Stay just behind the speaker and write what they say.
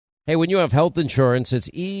Hey, when you have health insurance, it's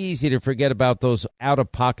easy to forget about those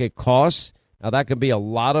out-of-pocket costs. Now, that can be a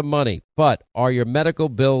lot of money, but are your medical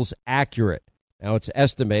bills accurate? Now, it's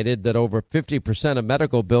estimated that over 50% of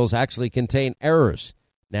medical bills actually contain errors.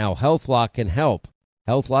 Now, HealthLock can help.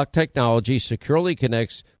 HealthLock technology securely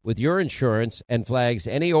connects with your insurance and flags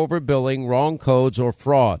any overbilling, wrong codes, or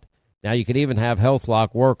fraud. Now, you can even have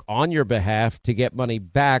HealthLock work on your behalf to get money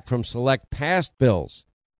back from select past bills.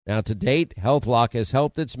 Now, to date, HealthLock has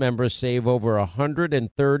helped its members save over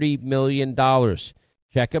 $130 million.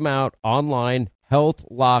 Check them out online,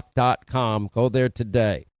 healthlock.com. Go there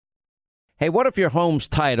today. Hey, what if your home's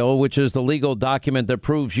title, which is the legal document that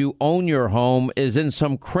proves you own your home, is in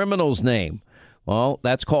some criminal's name? Well,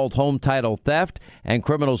 that's called home title theft, and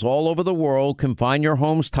criminals all over the world can find your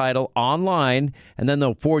home's title online, and then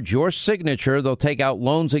they'll forge your signature. They'll take out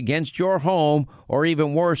loans against your home, or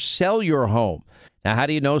even worse, sell your home. Now, how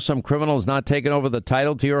do you know some criminal is not taking over the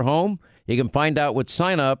title to your home? You can find out with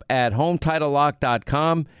sign up at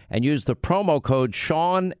HometitleLock.com and use the promo code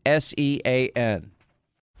Sean, SEAN.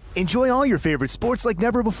 Enjoy all your favorite sports like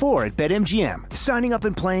never before at BetMGM. Signing up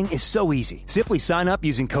and playing is so easy. Simply sign up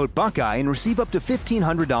using code Buckeye and receive up to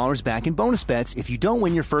 $1,500 back in bonus bets if you don't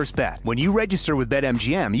win your first bet. When you register with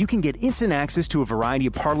BetMGM, you can get instant access to a variety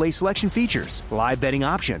of parlay selection features, live betting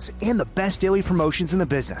options, and the best daily promotions in the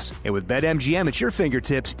business. And with BetMGM at your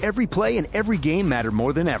fingertips, every play and every game matter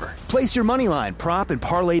more than ever. Place your moneyline, prop, and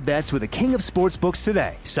parlay bets with the king of sportsbooks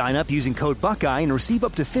today. Sign up using code Buckeye and receive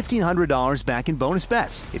up to $1,500 back in bonus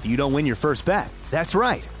bets if you don't win your first bet. That's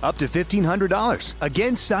right, up to $1,500.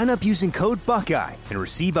 Again, sign up using code Buckeye and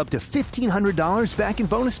receive up to $1,500 back in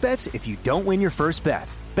bonus bets if you don't win your first bet.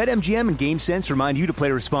 BetMGM and GameSense remind you to play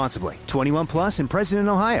responsibly. 21 plus and present in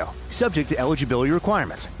Ohio. Subject to eligibility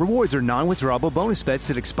requirements. Rewards are non-withdrawable bonus bets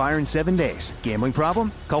that expire in 7 days. Gambling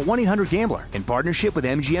problem? Call 1-800-GAMBLER in partnership with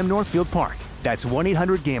MGM Northfield Park. That's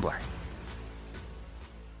 1-800-GAMBLER.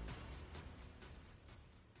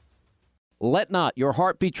 Let not your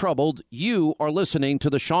heart be troubled. You are listening to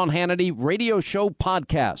the Sean Hannity Radio Show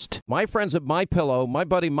podcast. My friends at MyPillow, my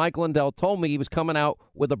buddy Mike Lindell told me he was coming out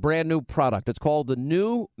with a brand new product. It's called the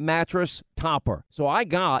new mattress topper. So I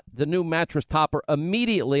got the new mattress topper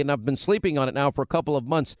immediately, and I've been sleeping on it now for a couple of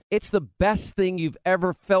months. It's the best thing you've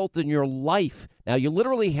ever felt in your life. Now, you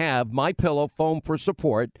literally have MyPillow foam for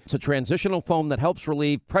support. It's a transitional foam that helps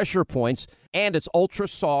relieve pressure points, and it's ultra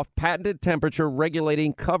soft, patented temperature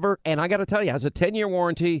regulating cover. And I got to tell you, it has a 10-year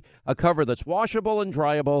warranty, a cover that's washable and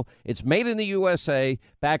dryable. It's made in the USA,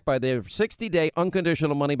 backed by their 60-day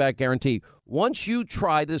unconditional money-back guarantee. Once you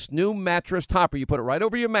try this new mattress topper, you put it right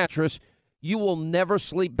over your mattress, you will never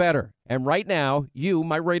sleep better. And right now, you,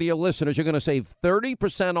 my radio listeners, you're going to save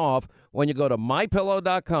 30% off when you go to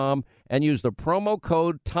MyPillow.com and use the promo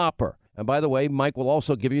code TOPPER. And by the way, Mike will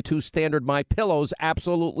also give you 2 standard MyPillows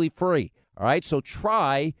absolutely free. All right, so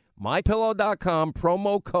try MyPillow.com,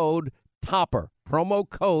 promo code TOPPER. Promo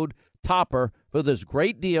code TOPPER for this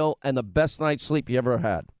great deal and the best night's sleep you ever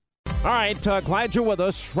had. All right, glad you're with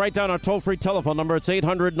us. Write down our toll-free telephone number. It's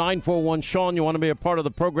 800-941-SEAN. You want to be a part of the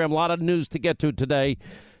program. A lot of news to get to today.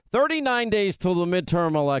 39 days till the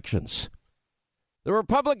midterm elections. The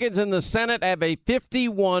Republicans in the Senate have a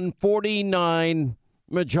 51-49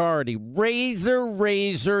 majority.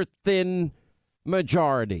 Razor thin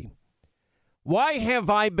majority. Why have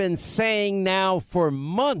I been saying now for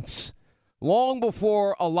months, long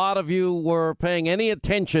before a lot of you were paying any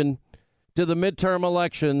attention to the midterm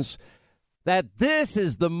elections, that this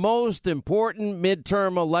is the most important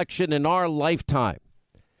midterm election in our lifetime?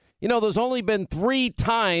 You know, there's only been 3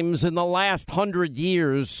 times in the last 100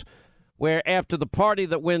 years where after the party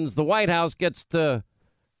that wins the White House gets to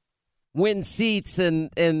win seats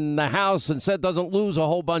in the House and said doesn't lose a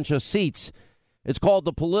whole bunch of seats. It's called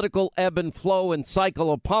the political ebb and flow and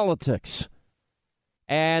cycle of politics.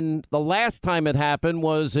 And the last time it happened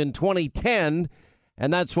was in 2010,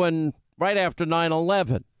 and that's when, right after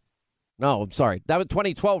 9/11. No, I'm sorry. That was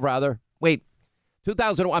 2012, rather. Wait,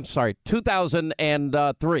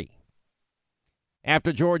 2003.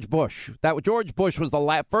 After George Bush. George Bush was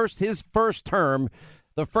his first term,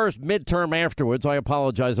 the first midterm afterwards. I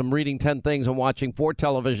apologize. I'm reading 10 things and watching 4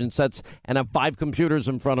 television sets and have 5 computers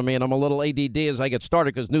in front of me, and I'm a little ADD as I get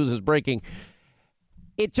started because news is breaking.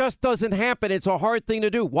 It just doesn't happen. It's a hard thing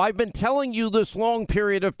to do. Well, I've been telling you this long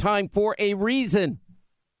period of time for a reason.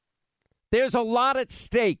 There's a lot at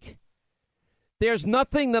stake. There's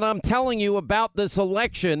nothing that I'm telling you about this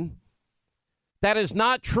election that is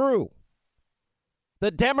not true. The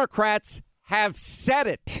Democrats have said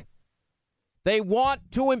it. They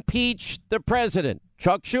want to impeach the president.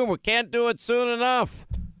 Chuck Schumer can't do it soon enough.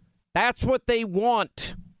 That's what they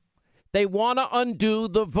want. They want to undo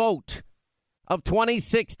the vote of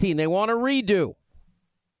 2016. They want to redo.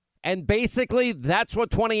 And basically, that's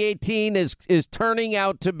what 2018 is turning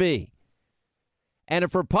out to be. And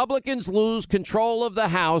if Republicans lose control of the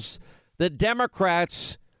House, the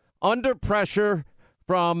Democrats, under pressure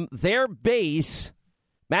from their base,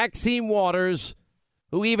 Maxine Waters,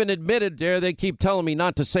 who even admitted there, they keep telling me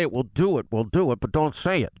not to say it. We'll do it, but don't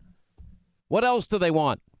say it. What else do they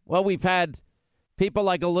want? Well, we've had people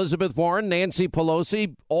like Elizabeth Warren, Nancy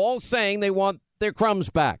Pelosi, all saying they want their crumbs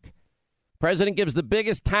back. President gives the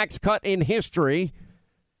biggest tax cut in history.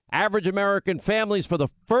 Average American families, for the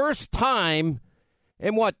first time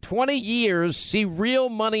in 20 years, see real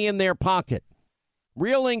money in their pocket.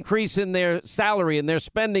 Real increase in their salary and their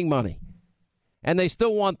spending money. And they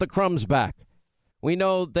still want the crumbs back. We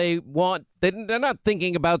know they're not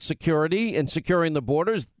thinking about security and securing the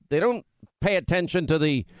borders. They don't pay attention to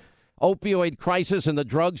the opioid crisis and the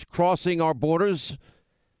drugs crossing our borders.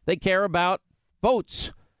 They care about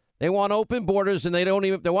votes. They want open borders, and they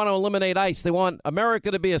want to eliminate ICE. They want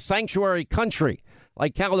America to be a sanctuary country,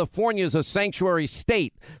 like California is a sanctuary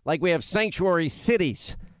state, like we have sanctuary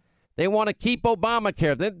cities. They want to keep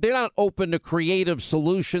Obamacare. They're not open to creative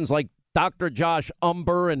solutions like Dr. Josh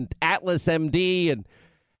Umber and Atlas MD and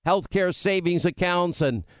healthcare savings accounts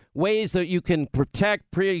and ways that you can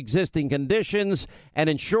protect pre-existing conditions and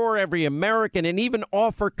insure every American and even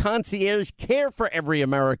offer concierge care for every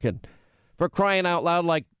American, for crying out loud,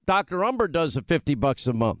 like Dr. Umber does at $50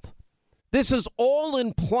 a month. This is all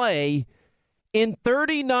in play in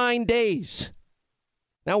 39 days.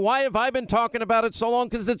 Now, why have I been talking about it so long?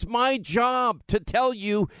 Because it's my job to tell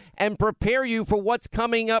you and prepare you for what's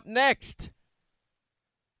coming up next.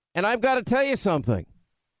 And I've got to tell you something.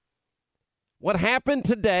 What happened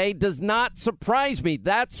today does not surprise me.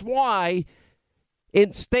 That's why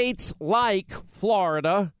in states like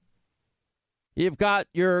Florida, you've got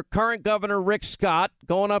your current governor, Rick Scott,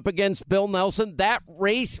 going up against Bill Nelson. That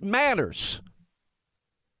race matters.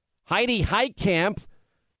 Heidi Heitkamp,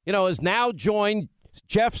 has now joined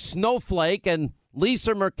Jeff Snowflake and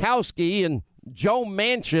Lisa Murkowski and Joe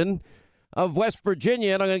Manchin of West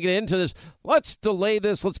Virginia. And I'm going to get into this. Let's delay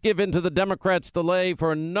this. Let's give in to the Democrats' delay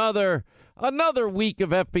for another week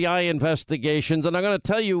of FBI investigations. And I'm going to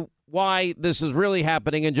tell you why this is really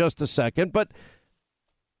happening in just a second. But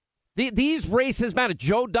these races matter.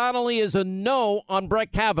 Joe Donnelly is a no on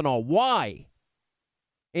Brett Kavanaugh. Why?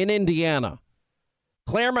 In Indiana.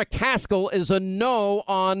 Claire McCaskill is a no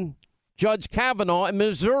on Judge Kavanaugh in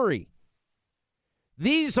Missouri.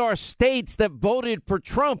 These are states that voted for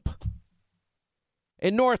Trump.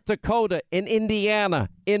 In North Dakota, in Indiana,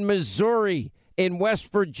 in Missouri, in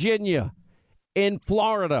West Virginia, in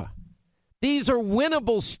Florida. These are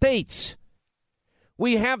winnable states.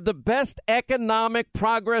 We have the best economic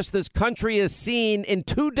progress this country has seen in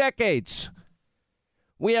 2 decades.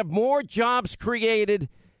 We have more jobs created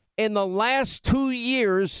in the last 2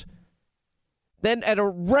 years than at a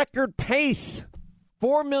record pace.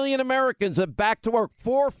 4 million Americans are back to work.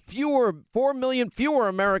 4 million fewer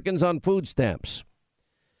Americans on food stamps.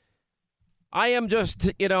 I am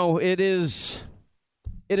just, it is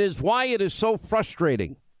why it is so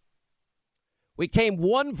frustrating. We came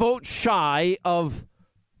 1 vote shy of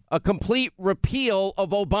a complete repeal of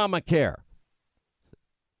Obamacare.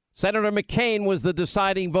 Senator McCain was the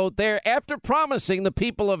deciding vote there after promising the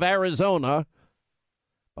people of Arizona.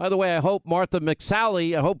 By the way, I hope Martha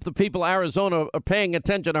McSally, I hope the people of Arizona are paying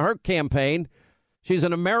attention to her campaign. She's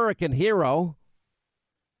an American hero.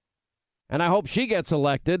 And I hope she gets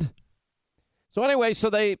elected. So anyway,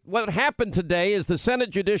 what happened today is the Senate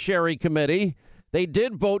Judiciary Committee, they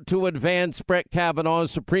did vote to advance Brett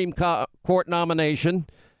Kavanaugh's Supreme Court nomination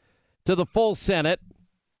to the full Senate,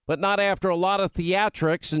 but not after a lot of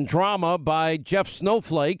theatrics and drama by Jeff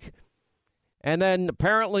Snowflake. And then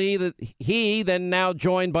apparently he now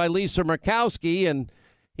joined by Lisa Murkowski, and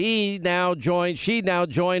she now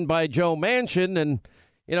joined by Joe Manchin. And,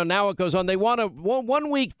 now it goes on. They want a 1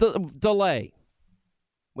 week delay.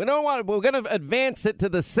 We're going to advance it to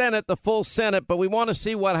the Senate, the full Senate, but we want to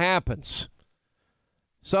see what happens.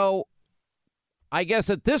 So I guess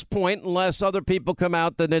at this point, unless other people come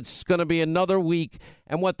out, then it's going to be another week.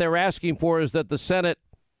 And what they're asking for is that the Senate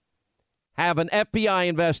have an FBI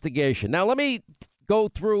investigation. Now, let me go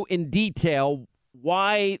through in detail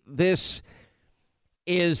why this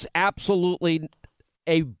is absolutely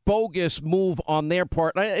a bogus move on their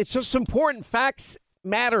part. It's just important. Facts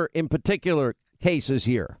matter in particular cases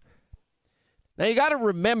here. Now, you got to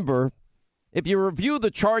remember, if you review the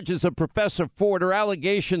charges of Professor Ford, her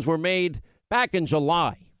allegations were made back in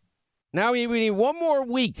July. Now we need 1 more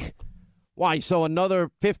week Why, so another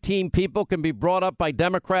 15 people can be brought up by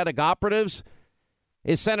Democratic operatives?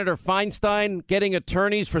 Is Senator Feinstein getting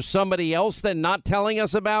attorneys for somebody else then not telling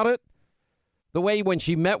us about it? The way when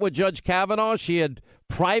she met with Judge Kavanaugh, she had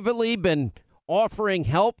privately been offering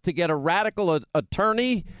help to get a radical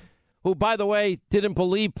attorney who, by the way, didn't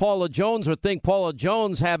believe Paula Jones or think Paula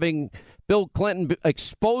Jones having Bill Clinton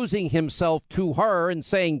exposing himself to her and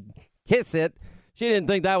saying, kiss it. She didn't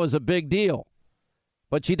think that was a big deal.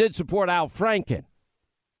 But she did support Al Franken.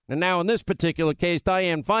 And now in this particular case,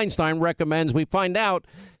 Dianne Feinstein recommends we find out.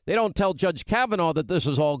 They don't tell Judge Kavanaugh that this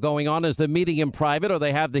is all going on as they're meeting in private or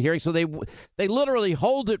they have the hearing. So they literally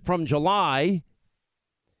hold it from July.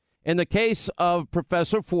 In the case of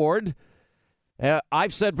Professor Ford,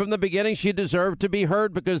 I've said from the beginning she deserved to be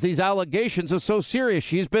heard because these allegations are so serious.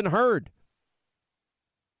 She's been heard.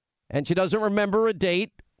 And she doesn't remember a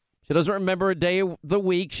date. She doesn't remember a day of the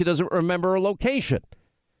week. She doesn't remember a location.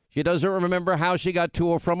 She doesn't remember how she got to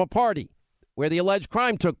or from a party where the alleged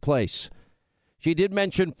crime took place. She did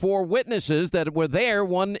mention 4 witnesses that were there,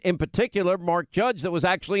 one in particular, Mark Judge, that was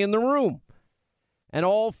actually in the room. And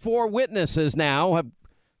all 4 witnesses now have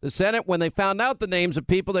the Senate, when they found out the names of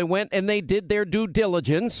people, they went and they did their due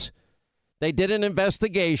diligence. They did an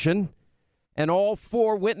investigation. And all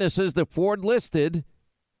 4 witnesses that Ford listed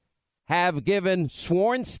have given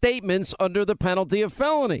sworn statements under the penalty of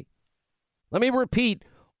felony. Let me repeat.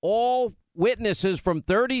 All witnesses from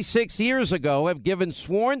 36 years ago have given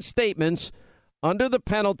sworn statements under the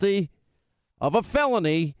penalty of a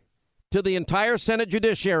felony to the entire Senate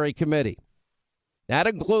Judiciary Committee. That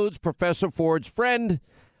includes Professor Ford's friend,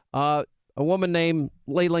 a woman named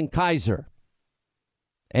Leland Kaiser.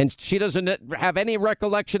 And she doesn't have any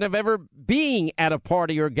recollection of ever being at a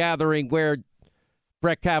party or gathering where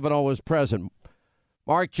Brett Kavanaugh was present.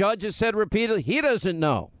 Mark Judge has said repeatedly he doesn't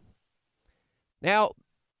know. Now,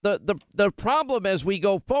 the problem as we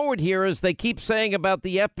go forward here is they keep saying about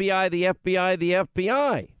the FBI, the FBI, the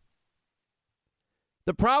FBI.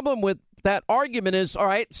 The problem with that argument is, all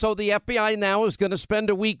right, so the FBI now is going to spend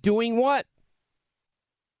a week doing what?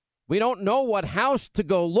 We don't know what house to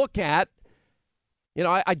go look at. You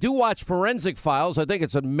know, I do watch Forensic Files. I think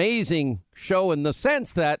it's an amazing show in the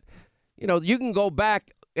sense that, you know, you can go back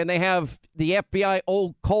and they have the FBI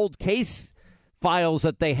old cold case files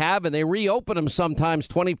that they have, and they reopen them sometimes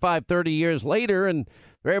 25, 30 years later, and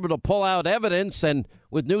they're able to pull out evidence. And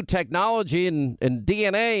with new technology and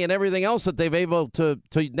DNA and everything else that they've able to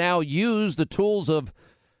now use the tools of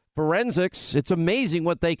forensics, it's amazing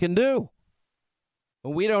what they can do. But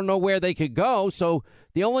we don't know where they could go. So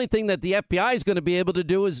the only thing that the FBI is going to be able to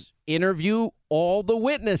do is interview all the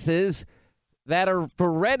witnesses that are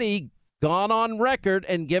already gone on record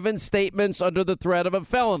and given statements under the threat of a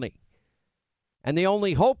felony. And the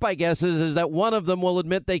only hope, I guess, is that one of them will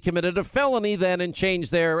admit they committed a felony then and change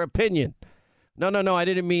their opinion. No, I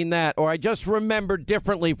didn't mean that. Or I just remembered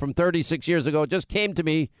differently from 36 years ago. It just came to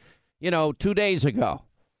me, 2 days ago.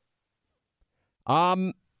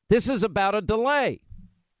 This is about a delay.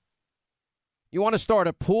 You want to start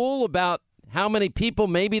a pool about how many people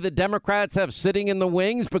maybe the Democrats have sitting in the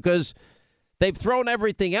wings because they've thrown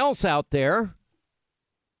everything else out there.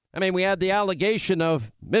 I mean, we had the allegation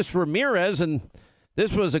of Miss Ramirez, and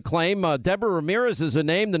this was a claim. Deborah Ramirez is a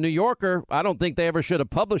name. The New Yorker, I don't think they ever should have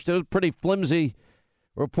published it. It was pretty flimsy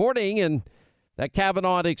reporting, and that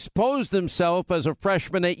Kavanaugh had exposed himself as a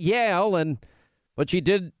freshman at Yale. But she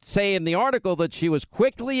did say in the article that she was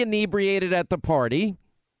quickly inebriated at the party.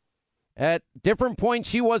 At different points,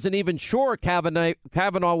 she wasn't even sure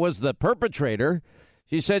Kavanaugh was the perpetrator.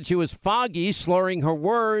 She said she was foggy, slurring her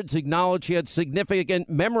words, acknowledged she had significant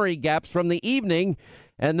memory gaps from the evening.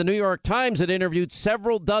 And the New York Times had interviewed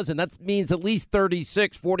several dozen. That means at least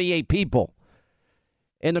 36, 48 people.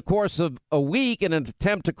 In the course of a week, in an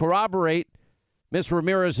attempt to corroborate Ms.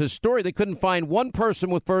 Ramirez's story, they couldn't find one person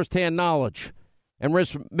with firsthand knowledge. And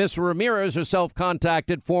Ms. Ramirez herself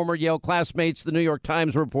contacted former Yale classmates, the New York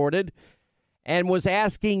Times reported, and was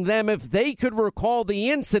asking them if they could recall the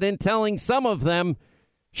incident, telling some of them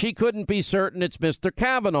she couldn't be certain it's Mr.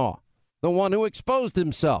 Kavanaugh, the one who exposed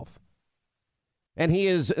himself. And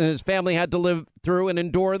and his family had to live through and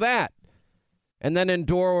endure that. And then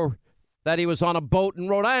endure that he was on a boat in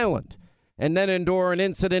Rhode Island. And then endure an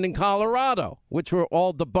incident in Colorado, which were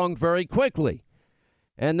all debunked very quickly.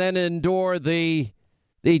 And then endure the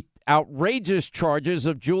outrageous charges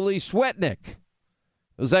of Julie Swetnick,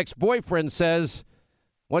 whose ex-boyfriend says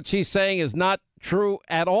what she's saying is not true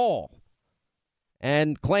at all.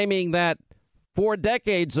 And claiming that 4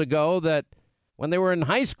 decades ago that when they were in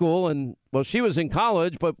high school, and, well, she was in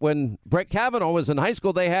college, but when Brett Kavanaugh was in high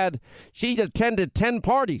school, she attended 10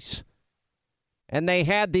 parties and they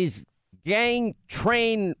had these gang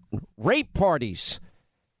train rape parties,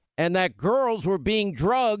 and that girls were being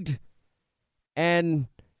drugged and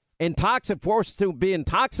forced to be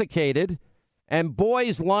intoxicated, and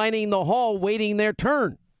boys lining the hall waiting their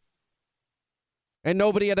turn. And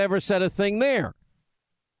nobody had ever said a thing there.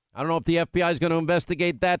 I don't know if the FBI is going to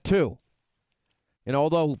investigate that too.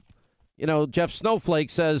 Although, Jeff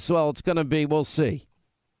Snowflake says, well, it's going to be, we'll see.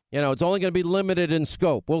 It's only going to be limited in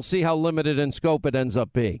scope. We'll see how limited in scope it ends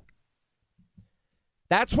up being.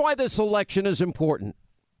 That's why this election is important.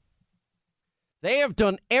 They have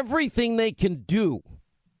done everything they can do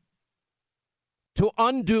to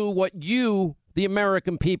undo what you, the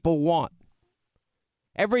American people, want.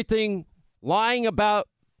 Everything lying about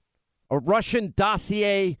a Russian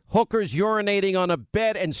dossier, hookers urinating on a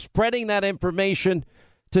bed and spreading that information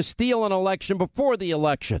to steal an election before the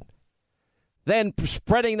election. Then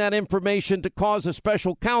spreading that information to cause a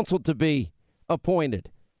special counsel to be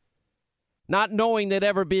appointed. Not knowing they'd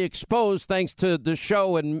ever be exposed thanks to the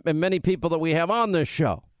show and many people that we have on this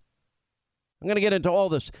show. I'm going to get into all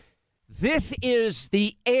this. This is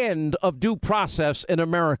the end of due process in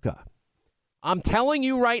America. I'm telling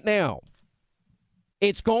you right now,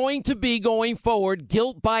 it's going to be going forward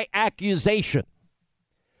guilt by accusation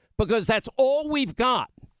because that's all we've got.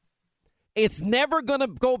 It's never going to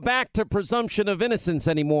go back to presumption of innocence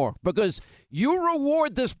anymore because you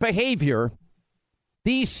reward this behavior,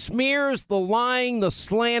 these smears, the lying, the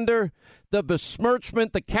slander, the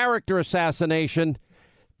besmirchment, the character assassination.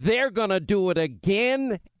 They're going to do it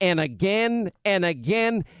again and again and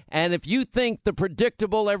again. And if you think the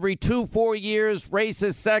predictable every 2-4 years,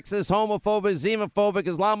 racist, sexist, homophobic, xenophobic,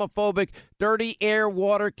 Islamophobic, dirty air,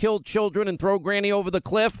 water, kill children and throw granny over the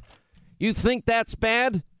cliff, you think that's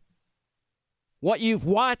bad? What you've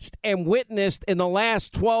watched and witnessed in the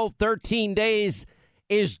last 12, 13 days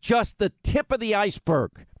is just the tip of the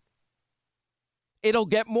iceberg. It'll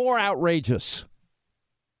get more outrageous.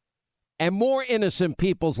 And more innocent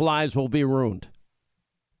people's lives will be ruined.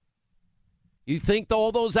 You think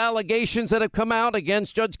all those allegations that have come out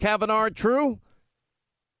against Judge Kavanaugh are true?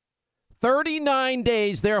 39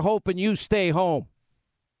 days they're hoping you stay home.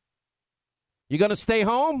 You going to stay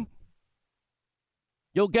home?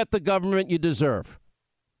 You'll get the government you deserve.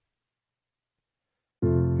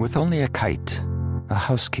 With only a kite, a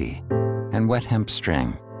house key, and wet hemp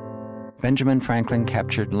string, Benjamin Franklin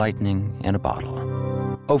captured lightning in a bottle.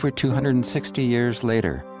 Over 260 years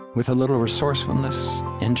later, with a little resourcefulness,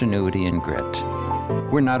 ingenuity, and grit,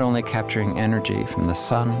 we're not only capturing energy from the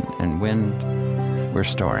sun and wind, we're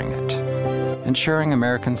storing it, ensuring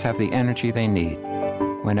Americans have the energy they need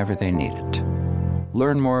whenever they need it.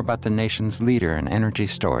 Learn more about the nation's leader in energy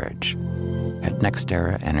storage at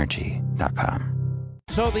nexteraenergy.com.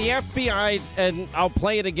 So the FBI, and I'll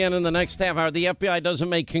play it again in the next half hour, the FBI doesn't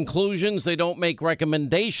make conclusions. They don't make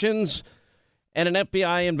recommendations. And an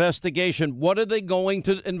FBI investigation, what are they going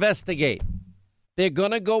to investigate? They're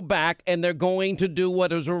going to go back and they're going to do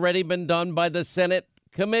what has already been done by the Senate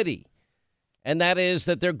committee. And that is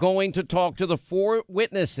that they're going to talk to the 4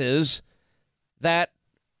 witnesses that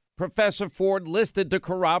Professor Ford listed to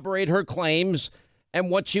corroborate her claims and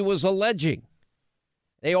what she was alleging.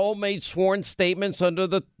 They all made sworn statements under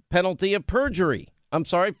the penalty of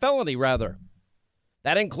felony rather.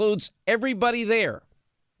 That includes everybody there,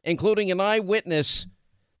 including an eyewitness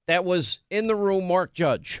that was in the room, Mark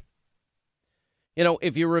Judge.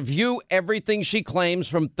 If you review everything she claims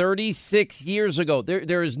from 36 years ago,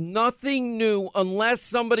 there is nothing new unless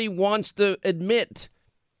somebody wants to admit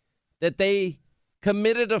that they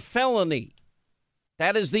committed a felony.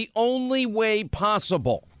 That is the only way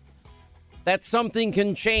possible that something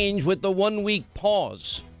can change with the 1-week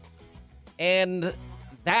pause. And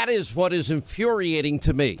that is what is infuriating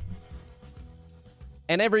to me.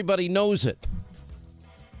 And everybody knows it.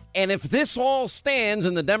 And if this all stands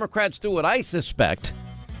and the Democrats do what I suspect,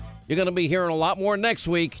 you're going to be hearing a lot more next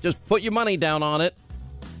week. Just put your money down on it.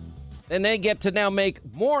 And they get to now make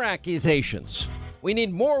more accusations. We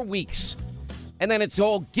need more weeks. And then it's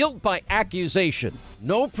all guilt by accusation.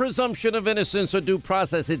 No presumption of innocence or due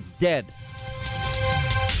process. It's dead.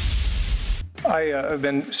 I have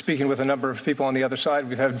been speaking with a number of people on the other side.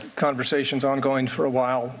 We've had conversations ongoing for a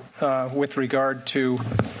while with regard to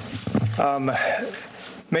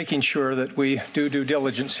making sure that we do due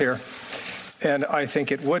diligence here. And I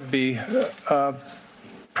think it would be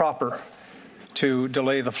proper to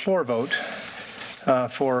delay the floor vote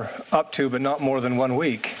for up to, but not more than 1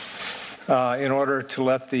 week, in order to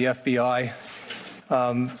let the FBI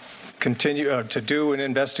continue to do an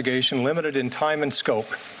investigation limited in time and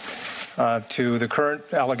scope to the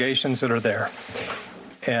current allegations that are there.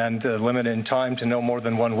 and limit in time to no more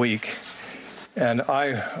than 1 week. And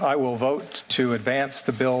I will vote to advance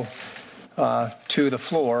the bill to the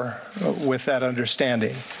floor with that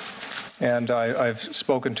understanding. And I've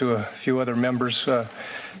spoken to a few other members who,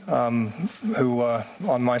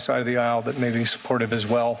 on my side of the aisle, that may be supportive as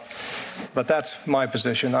well. But that's my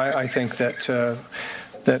position. I think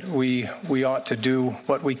that we ought to do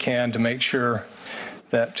what we can to make sure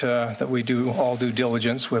that we do all due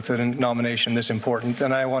diligence with a nomination this important.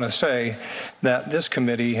 And I want to say that this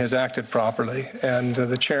committee has acted properly, and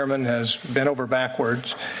the chairman has bent over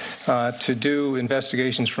backwards to do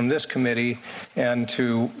investigations from this committee and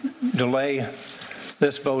to delay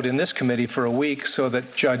this vote in this committee for a week so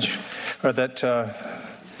that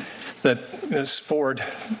that Ms. Ford,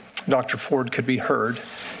 Dr. Ford, could be heard,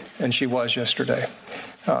 and she was yesterday.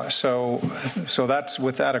 So that's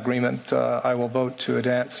with that agreement, I will vote to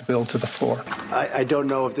advance the bill to the floor. I don't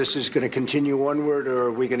know if this is going to continue onward or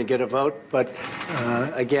are we going to get a vote, but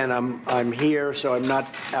again, I'm here, so I'm not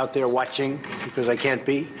out there watching because I can't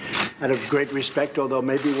be. Out of great respect, although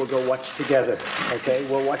maybe we'll go watch together. Okay,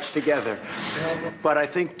 we'll watch together. But I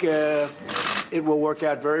think it will work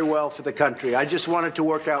out very well for the country. I just want it to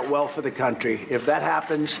work out well for the country. If that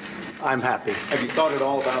happens, I'm happy. Have you thought at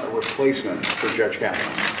all about a replacement for Judge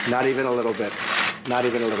Kavanaugh? Not even a little bit. Not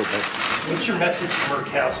even a little bit. What's your message to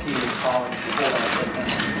Murkowski and colleagues?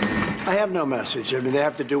 I have no message. I mean, they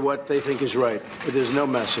have to do what they think is right. There's no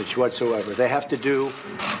message whatsoever. They have to do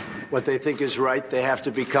what they think is right. They have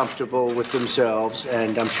to be comfortable with themselves,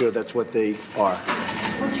 and I'm sure that's what they are.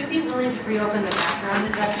 Would you be willing to reopen the background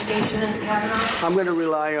investigation into Kavanaugh? I'm going to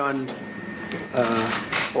rely on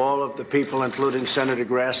all of the people, including Senator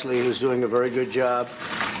Grassley, who's doing a very good job.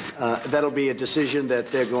 That'll be a decision that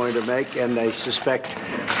they're going to make, and I suspect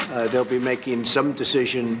they'll be making some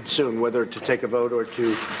decision soon, whether to take a vote or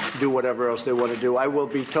to do whatever else they want to do. I will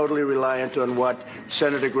be totally reliant on what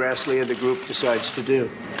Senator Grassley and the group decides to do.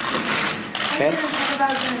 Are you going to talk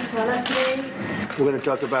about Venezuela today? We're going to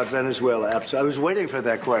talk about Venezuela. I was waiting for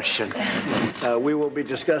that question. We will be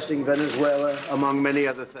discussing Venezuela, among many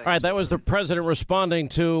other things. All right, that was the president responding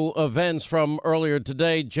to events from earlier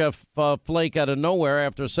today. Jeff Flake out of nowhere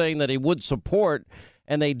after saying that he would support,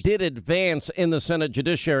 and they did advance in the Senate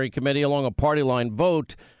Judiciary Committee along a party line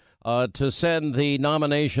vote to send the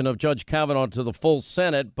nomination of Judge Kavanaugh to the full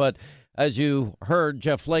Senate. But as you heard,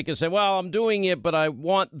 Jeff Flake has said, well, I'm doing it, but I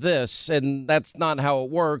want this. And that's not how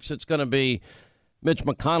it works. It's going to be Mitch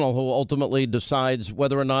McConnell who ultimately decides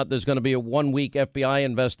whether or not there's going to be a 1 week FBI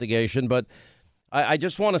investigation. But I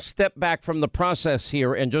just want to step back from the process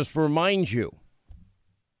here and just remind you,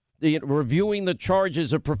 reviewing the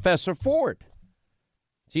charges of Professor Ford.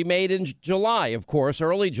 She made in July, of course,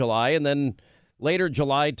 early July, and then later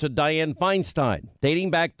July to Dianne Feinstein,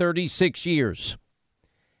 dating back 36 years.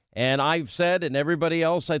 And I've said, and everybody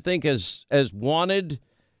else, I think, has wanted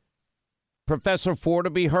Professor Ford to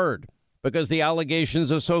be heard because the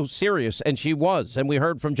allegations are so serious, and she was. And we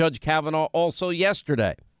heard from Judge Kavanaugh also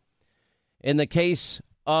yesterday. In the case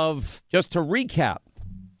of, just to recap,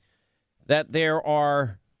 that there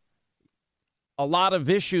are a lot of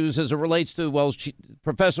issues as it relates to, well,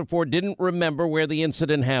 Professor Ford didn't remember where the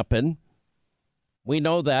incident happened. We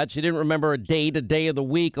know that. She didn't remember a date, a day of the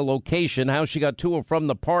week, a location, how she got to or from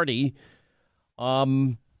the party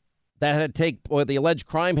where the alleged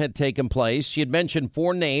crime had taken place. She had mentioned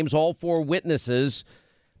 4 names, all 4 witnesses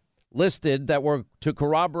listed that were to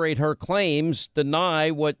corroborate her claims, deny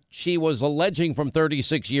what she was alleging from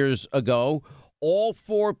 36 years ago. All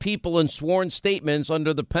 4 people in sworn statements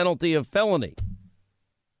under the penalty of felony.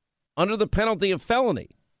 Under the penalty of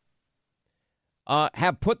felony.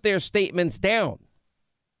 Have put their statements down.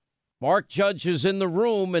 Mark Judge is in the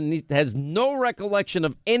room and he has no recollection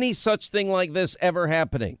of any such thing like this ever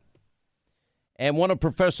happening. And one of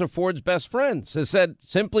Professor Ford's best friends has said,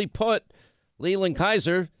 simply put, Leland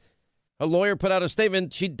Kaiser, a lawyer, put out a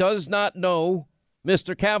statement. She does not know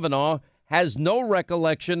Mr. Kavanaugh, has no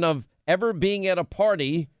recollection of ever being at a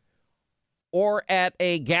party or at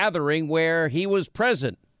a gathering where he was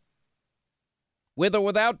present, with or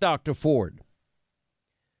without Dr. Ford.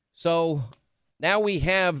 So now we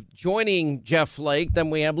have, joining Jeff Flake, then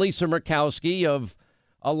we have Lisa Murkowski of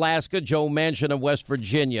Alaska, Joe Manchin of West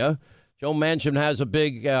Virginia. Joe Manchin has a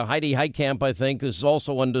big Heidi Heitkamp, I think, is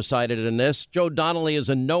also undecided in this. Joe Donnelly is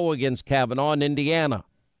a no against Kavanaugh in Indiana.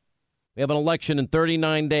 We have an election in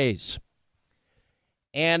 39 days.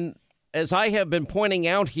 And as I have been pointing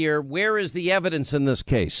out here, where is the evidence in this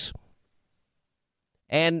case?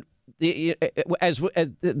 And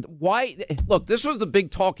why? Look, this was the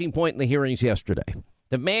big talking point in the hearings yesterday.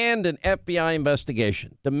 Demand an FBI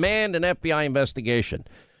investigation. Demand an FBI investigation.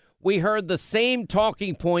 We heard the same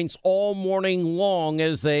talking points all morning long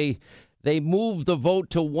as they moved the vote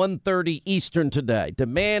to 1:30 Eastern today.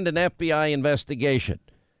 Demand an FBI investigation.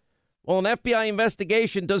 Well, an FBI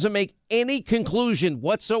investigation doesn't make any conclusion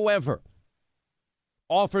whatsoever.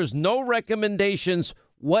 Offers no recommendations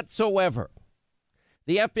whatsoever.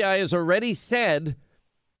 The FBI has already said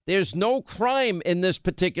there's no crime in this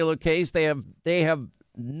particular case. They have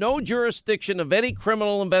no jurisdiction of any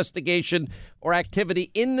criminal investigation or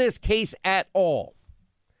activity in this case at all.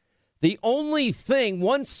 The only thing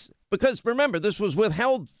because remember, this was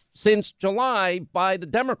withheld since July by the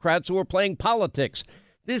Democrats who were playing politics.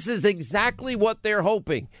 This is exactly what they're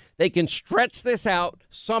hoping. They can stretch this out,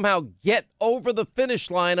 somehow get over the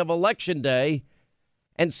finish line of Election Day,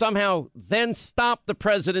 and somehow then stop the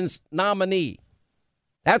president's nominee.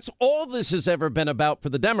 That's all this has ever been about for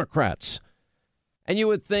the Democrats. And you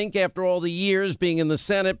would think after all the years being in the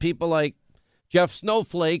Senate, people like Jeff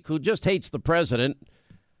Snowflake, who just hates the president,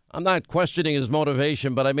 I'm not questioning his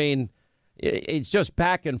motivation, but I mean, it's just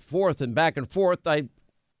back and forth and back and forth.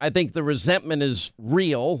 I think the resentment is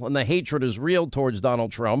real and the hatred is real towards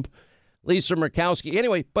Donald Trump. Lisa Murkowski.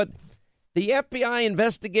 Anyway, but the FBI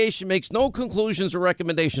investigation makes no conclusions or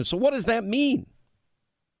recommendations. So what does that mean?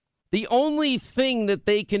 The only thing that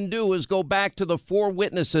they can do is go back to the 4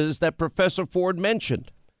 witnesses that Professor Ford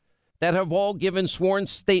mentioned that have all given sworn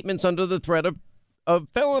statements under the threat of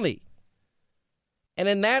felony. And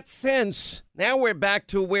in that sense, now we're back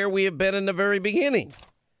to where we have been in the very beginning.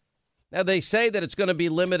 Now, they say that it's going to be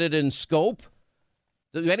limited in scope.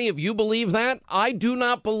 Do any of you believe that? I do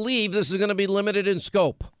not believe this is going to be limited in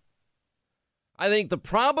scope. I think the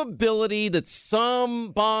probability that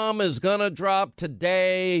some bomb is going to drop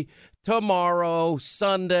today, tomorrow,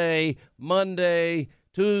 Sunday, Monday,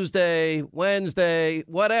 Tuesday, Wednesday,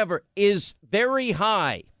 whatever, is very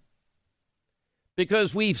high.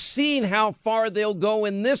 Because we've seen how far they'll go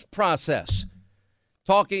in this process.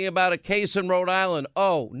 Talking about a case in Rhode Island.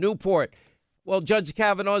 Oh, Newport. Well, Judge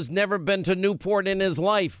Kavanaugh's never been to Newport in his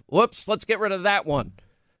life. Whoops, let's get rid of that one.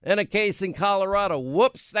 And a case in Colorado.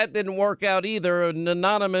 Whoops, that didn't work out either. An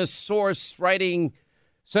anonymous source writing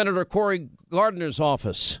Senator Cory Gardner's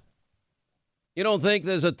office. You don't think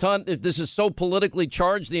there's a ton, if this is so politically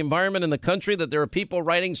charged, the environment in the country, that there are people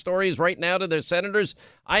writing stories right now to their senators?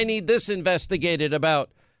 I need this investigated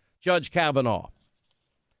about Judge Kavanaugh.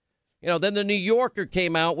 You know, then the New Yorker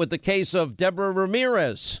came out with the case of Deborah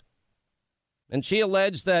Ramirez. And she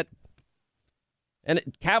alleged that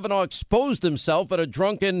Kavanaugh exposed himself at a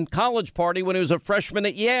drunken college party when he was a freshman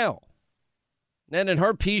at Yale. And in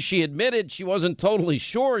her piece, she admitted she wasn't totally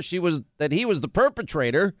sure that he was the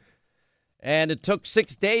perpetrator. And it took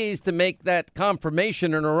 6 days to make that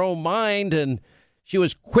confirmation in her own mind. And she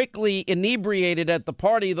was quickly inebriated at the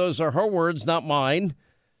party. Those are her words, not mine.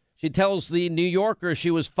 She tells the New Yorker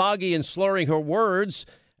she was foggy and slurring her words,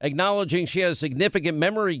 acknowledging she has significant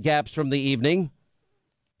memory gaps from the evening.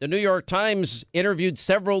 The New York Times interviewed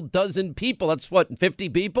several dozen people. That's what, 50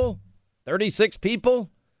 people? 36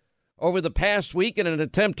 people? Over the past week in an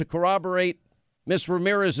attempt to corroborate Miss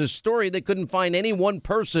Ramirez's story. They couldn't find any one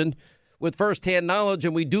person with firsthand knowledge,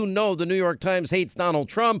 and we do know the New York Times hates Donald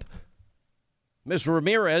Trump. Miss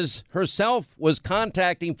Ramirez herself was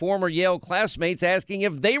contacting former Yale classmates asking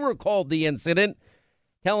if they recalled the incident,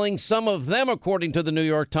 telling some of them, according to the New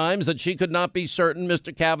York Times, that she could not be certain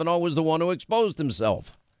Mr. Kavanaugh was the one who exposed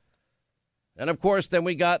himself. And, of course, then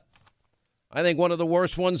we got, I think, one of the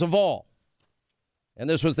worst ones of all. And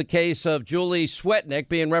this was the case of Julie Swetnick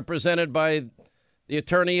being represented by the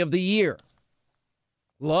Attorney of the Year,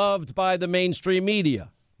 loved by the mainstream media,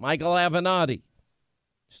 Michael Avenatti,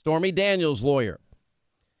 Stormy Daniels' lawyer.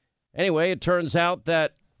 Anyway, it turns out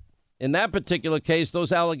that in that particular case,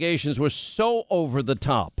 those allegations were so over the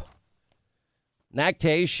top. In that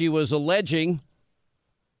case, she was alleging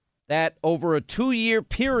that over a 2-year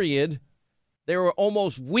period, there were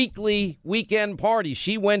almost weekly weekend parties.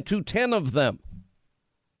 She went to 10 of them.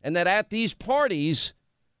 And that at these parties,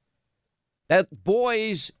 that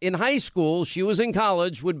boys in high school, she was in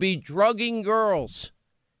college, would be drugging girls,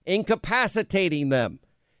 incapacitating them,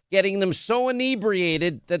 getting them so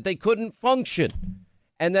inebriated that they couldn't function,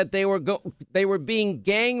 and that they were being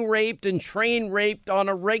gang raped and train raped on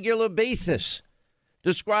a regular basis,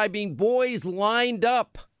 describing boys lined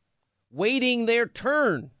up, waiting their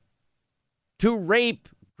turn to rape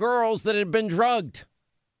girls that had been drugged.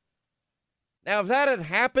 Now, if that had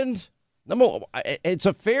happened, it's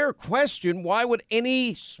a fair question. Why would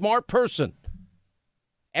any smart person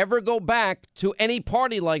ever go back to any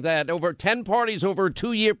party like that, over 10 parties over a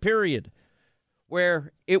 2-year period?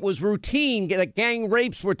 where it was routine that gang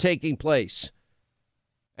rapes were taking place.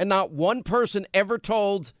 And not one person ever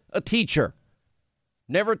told a teacher,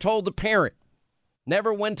 never told the parent,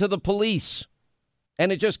 never went to the police.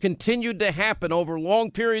 And it just continued to happen over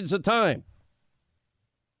long periods of time.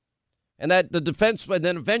 And that the defense, and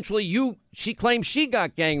then eventually she claimed she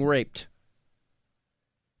got gang raped.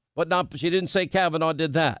 But she didn't say Kavanaugh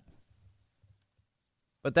did that.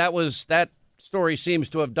 But that story seems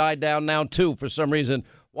to have died down now, too, for some reason.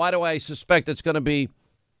 Why do I suspect it's going to be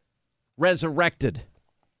resurrected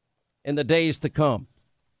in the days to come?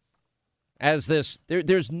 As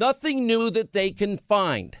there's nothing new that they can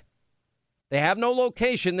find. They have no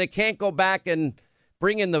location. They can't go back and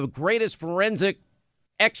bring in the greatest forensic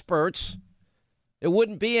experts. There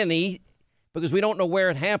wouldn't be any because we don't know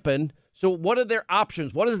where it happened. So what are their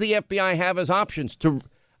options? What does the FBI have as options? To,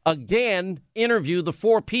 again, interview the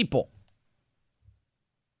 4 people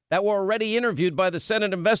that were already interviewed by the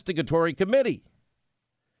Senate Investigatory Committee.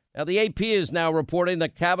 Now, the AP is now reporting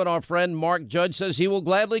that Kavanaugh friend Mark Judge says he will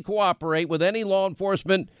gladly cooperate with any law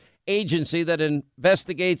enforcement agency that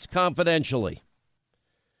investigates confidentially.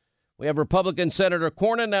 We have Republican Senator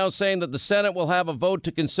Cornyn now saying that the Senate will have a vote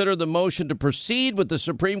to consider the motion to proceed with the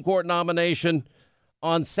Supreme Court nomination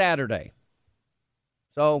on Saturday.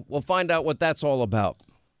 So we'll find out what that's all about.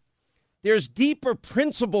 There's deeper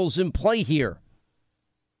principles in play here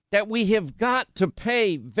that we have got to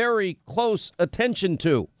pay very close attention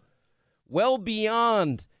to. Well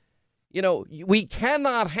beyond, we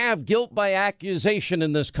cannot have guilt by accusation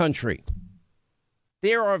in this country.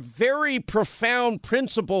 There are very profound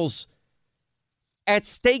principles at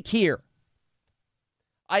stake here.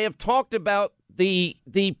 I have talked about the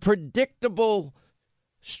predictable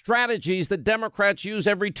strategies that Democrats use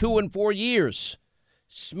every 2 and 4 years.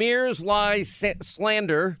 Smears, lies,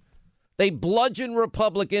 slander. They bludgeon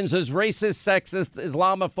Republicans as racist, sexist,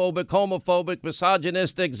 Islamophobic, homophobic,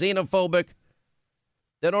 misogynistic, xenophobic.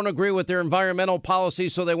 They don't agree with their environmental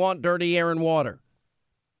policies, so they want dirty air and water.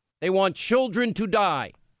 They want children to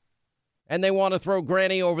die, and they want to throw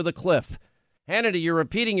Granny over the cliff. Hannity, you're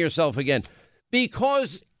repeating yourself again.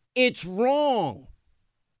 Because it's wrong.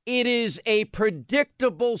 It is a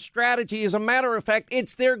predictable strategy. As a matter of fact,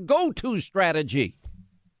 it's their go-to strategy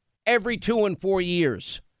every 2 and 4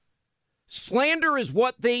 years. Slander is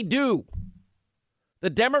what they do. The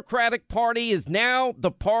Democratic Party is now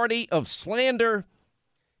the party of slander,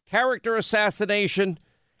 character assassination,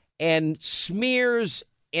 and smears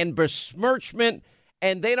and besmirchment,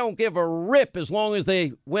 and they don't give a rip as long as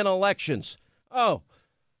they win elections. Oh,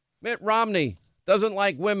 Mitt Romney doesn't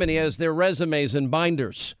like women. He has their resumes and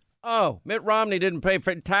binders. Oh, Mitt Romney didn't pay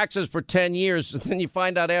for taxes for 10 years, and then you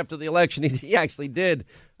find out after the election he actually did.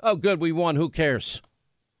 Oh, good, we won. Who cares?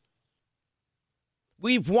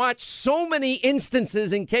 We've watched so many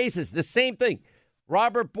instances and cases. The same thing.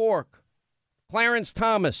 Robert Bork, Clarence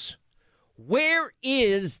Thomas. Where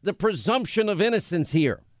is the presumption of innocence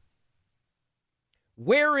here?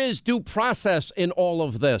 Where is due process in all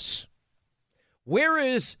of this? Where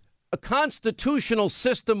is a constitutional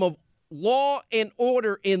system of law and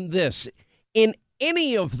order in this, in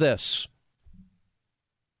any of this?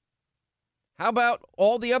 How about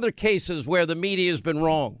all the other cases where the media has been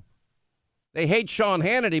wrong? They hate Sean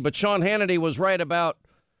Hannity, but Sean Hannity was right about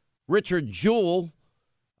Richard Jewell.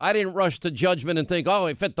 I didn't rush to judgment and think,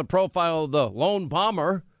 he fit the profile of the lone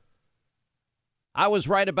bomber. I was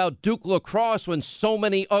right about Duke Lacrosse when so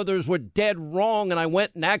many others were dead wrong, and I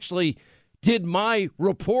went and actually did my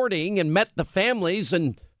reporting and met the families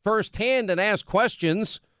and firsthand and asked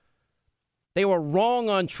questions. They were wrong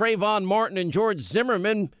on Trayvon Martin and George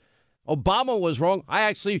Zimmerman. Obama was wrong. I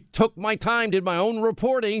actually took my time, did my own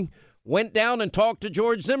reporting, went down and talked to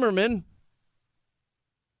George Zimmerman.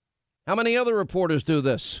 How many other reporters do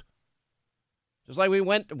this? Just like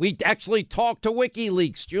we actually talked to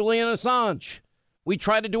WikiLeaks, Julian Assange. We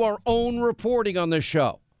try to do our own reporting on this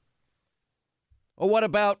show. Or what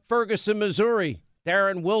about Ferguson, Missouri?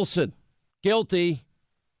 Darren Wilson, guilty.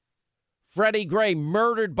 Freddie Gray,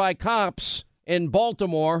 murdered by cops in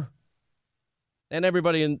Baltimore. And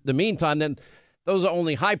everybody in the meantime, then those are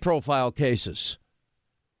only high-profile cases.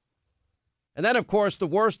 And then, of course, the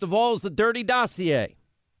worst of all is the dirty dossier.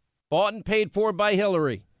 Bought and paid for by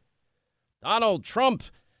Hillary. Donald Trump,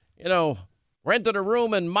 rented a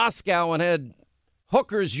room in Moscow and had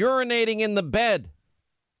hookers urinating in the bed,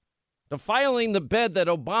 defiling the bed that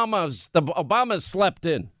Obama slept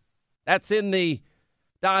in. That's in the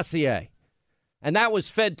dossier. And that was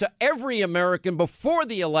fed to every American before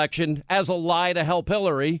the election as a lie to help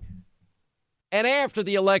Hillary, and after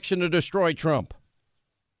the election to destroy Trump.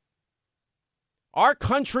 Our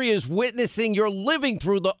country is witnessing, you're living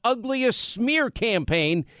through the ugliest smear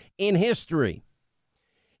campaign in history.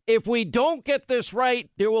 If we don't get this right,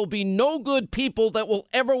 there will be no good people that will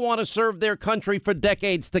ever want to serve their country for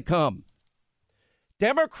decades to come.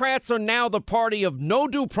 Democrats are now the party of no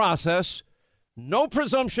due process, no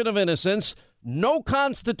presumption of innocence, no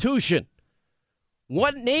Constitution.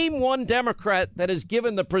 Name one Democrat that is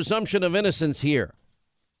given the presumption of innocence here?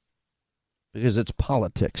 Because it's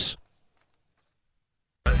politics.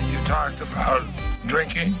 You talked about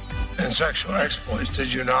drinking and sexual exploits,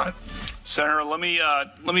 did you not? Senator, let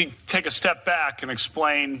me take a step back and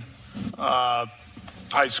explain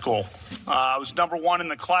high school. I was number one in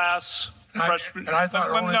the class. Freshman. And I thought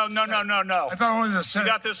no. I thought only the Senate.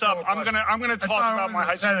 You got this up. I'm gonna talk about my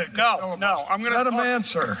high school. No. I'm gonna let him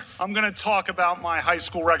answer. I'm gonna talk about my high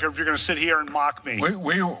school record. If you're gonna sit here and mock me,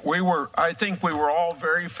 we were. I think we were all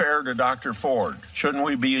very fair to Dr. Ford. Shouldn't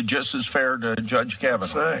we be just as fair to Judge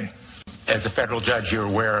Kavanaugh? As a federal judge, you're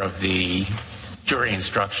aware of the jury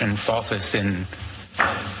instruction, falsus in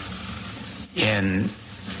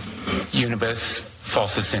unibus,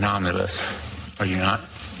 falsus in omnibus. Are you not?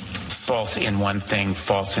 False in one thing,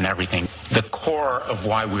 false in everything. The core of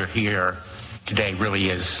why we're here today really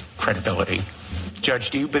is credibility. Judge,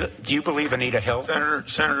 do you believe Anita Hill?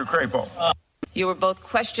 Senator Crapo. You were both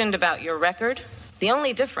questioned about your record. The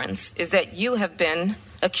only difference is that you have been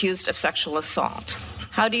accused of sexual assault.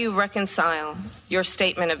 How do you reconcile your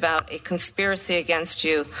statement about a conspiracy against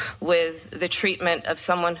you with the treatment of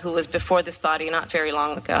someone who was before this body not very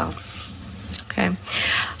long ago? Okay.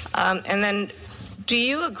 And then, do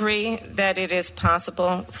you agree that it is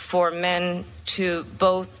possible for men to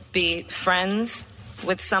both be friends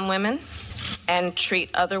with some women and treat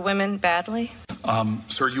other women badly?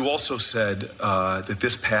 Sir, you also said that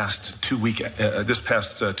this past 2 weeks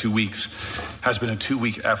has been a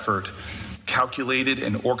 2-week effort calculated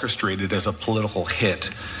and orchestrated as a political hit.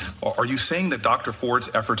 Are you saying that Dr.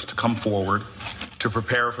 Ford's efforts to come forward, to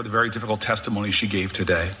prepare for the very difficult testimony she gave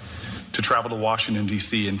today, to travel to Washington,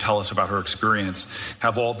 D.C. and tell us about her experience,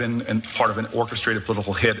 have all been part of an orchestrated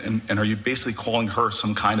political hit? And are you basically calling her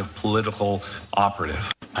some kind of political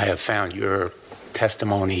operative? I have found your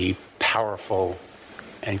testimony powerful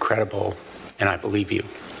and credible, and I believe you.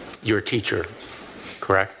 You're a teacher,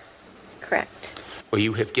 correct? Correct. Well,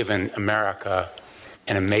 you have given America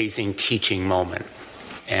an amazing teaching moment,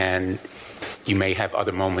 and you may have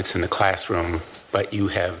other moments in the classroom, but you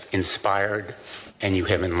have inspired and you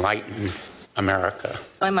have enlightened America.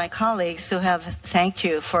 And my colleagues who have thanked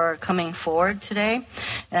you for coming forward today,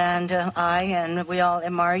 and we all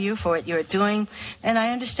admire you for what you're doing, and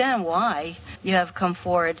I understand why you have come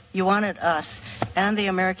forward. You wanted us and the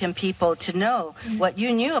American people to know what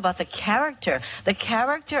you knew about the character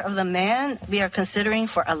of the man we are considering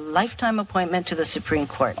for a lifetime appointment to the Supreme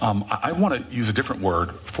Court. I want to use a different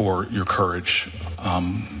word for your courage,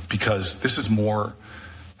 because this is more.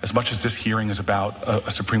 As much as this hearing is about a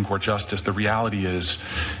Supreme Court justice, the reality is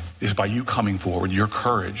by you coming forward, your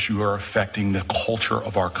courage, you are affecting the culture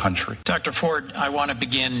of our country. Dr. Ford, I want to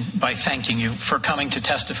begin by thanking you for coming to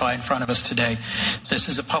testify in front of us today. This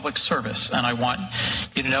is a public service, and I want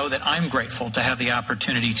you to know that I'm grateful to have the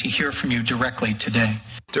opportunity to hear from you directly today.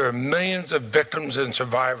 There are millions of victims and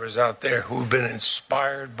survivors out there who've been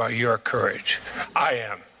inspired by your courage. I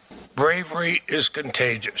am. Bravery is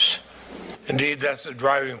contagious. Indeed, that's the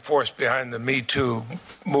driving force behind the Me Too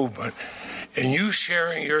movement. And you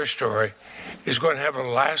sharing your story is going to have a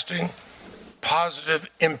lasting, positive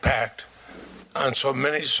impact on so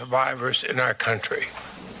many survivors in our country.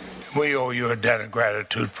 We owe you a debt of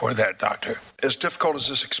gratitude for that, Doctor. As difficult as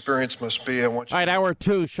this experience must be, I want you... All right, hour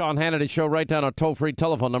two, Sean Hannity Show. Write down our toll-free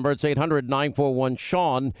telephone number. It's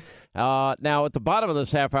 800-941-SEAN. Now, at the bottom of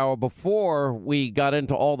this half hour, before we got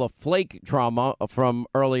into all the flake drama from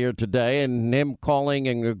earlier today and him calling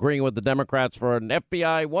and agreeing with the Democrats for an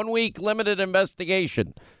FBI 1-week limited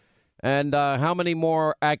investigation, and how many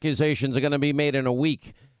more accusations are going to be made in a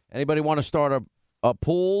week? Anybody want to start a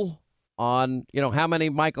pool on, how many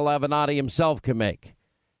Michael Avenatti himself can make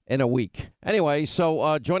in a week? Anyway,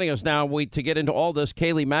 so joining us now to get into all this,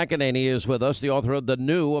 Kayleigh McEnany is with us, the author of The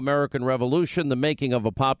New American Revolution, The Making of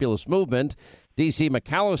a Populist Movement. D.C.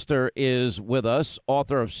 McAllister is with us,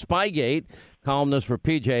 author of Spygate, columnist for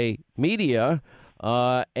PJ Media.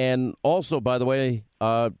 And also, by the way,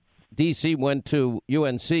 D.C. went to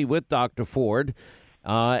UNC with Dr. Ford.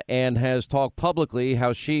 And has talked publicly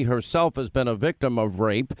how she herself has been a victim of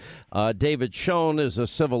rape. David Schoen is a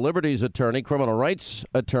civil liberties attorney, criminal rights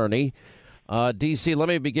attorney. D.C., let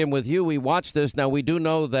me begin with you. We watched this. Now, we do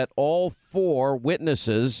know that all 4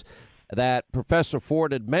 witnesses that Professor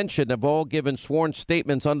Ford had mentioned have all given sworn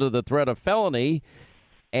statements under the threat of felony,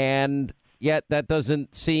 and yet that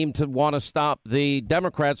doesn't seem to want to stop the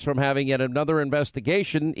Democrats from having yet another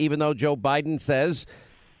investigation, even though Joe Biden says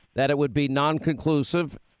that it would be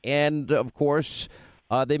non-conclusive. And, of course,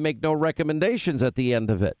 they make no recommendations at the end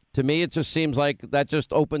of it. To me, it just seems like that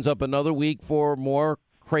just opens up another week for more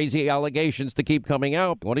crazy allegations to keep coming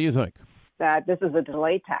out. What do you think? That this is a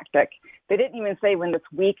delay tactic. They didn't even say when this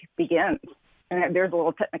week begins. And there's a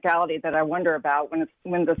little technicality that I wonder about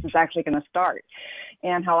when this is actually going to start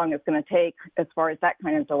and how long it's going to take as far as that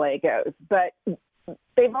kind of delay goes. But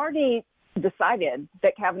they've already decided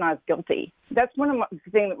that Kavanaugh is guilty. That's one of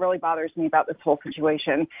the things that really bothers me about this whole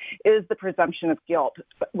situation is the presumption of guilt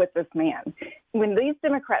with this man. When these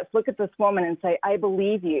Democrats look at this woman and say, I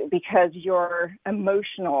believe you because you're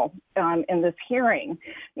emotional in this hearing,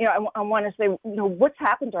 I want to say, what's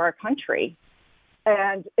happened to our country?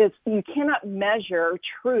 And you cannot measure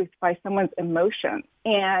truth by someone's emotions.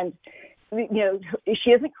 And,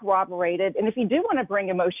 she isn't corroborated. And if you do want to bring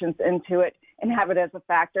emotions into it and have it as a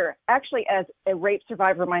factor, actually, as a rape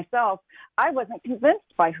survivor myself, I wasn't convinced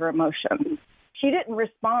by her emotions. She didn't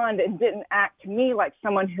respond and didn't act to me like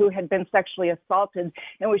someone who had been sexually assaulted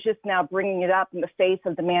and was just now bringing it up in the face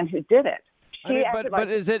of the man who did it. She acted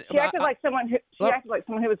like someone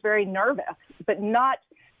who was very nervous, but not,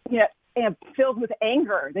 and filled with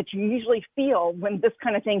anger that you usually feel when this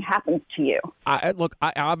kind of thing happens to you.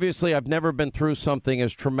 Obviously, I've never been through something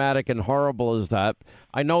as traumatic and horrible as that.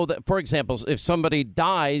 I know that, for example, if somebody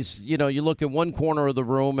dies, you look in one corner of the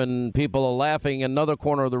room and people are laughing, another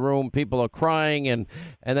corner of the room, people are crying, and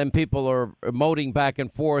then people are emoting back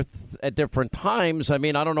and forth at different times. I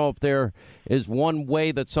mean, I don't know if there is one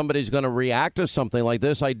way that somebody's going to react to something like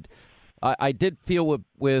this. I did feel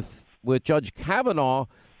with Judge Kavanaugh,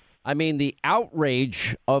 I mean, the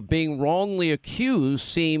outrage of being wrongly accused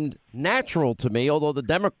seemed natural to me, although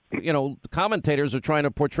the commentators are trying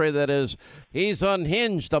to portray that as he's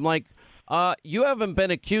unhinged. I'm like, you haven't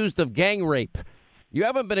been accused of gang rape. You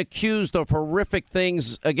haven't been accused of horrific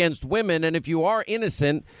things against women. And if you are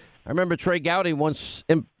innocent, I remember Trey Gowdy once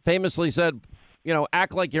famously said,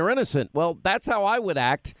 act like you're innocent. Well, that's how I would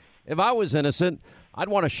act if I was innocent. I'd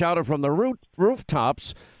want to shout it from the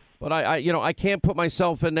rooftops. But I can't put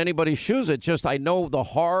myself in anybody's shoes. It's just I know the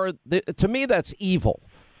horror. To me, that's evil.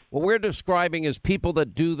 What we're describing as people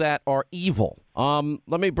that do that are evil.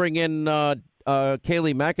 Let me bring in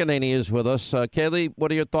Kayleigh McEnany is with us. Kayleigh,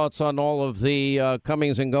 what are your thoughts on all of the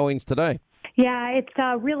comings and goings today? Yeah,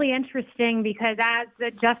 it's really interesting because as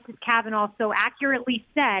Justice Kavanaugh so accurately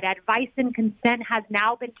said, advice and consent has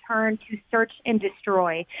now been turned to search and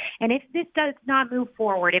destroy. And if this does not move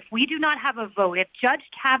forward, if we do not have a vote, if Judge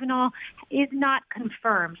Kavanaugh is not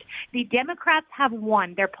confirmed, the Democrats have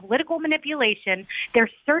won their political manipulation, their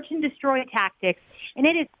search and destroy tactics. And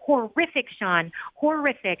it is horrific, Sean,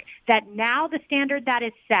 horrific that now the standard that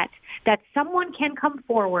is set, that someone can come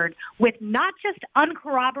forward with not just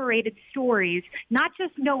uncorroborated stories, not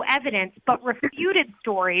just no evidence, but refuted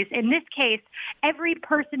stories. In this case, every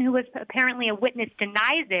person who was apparently a witness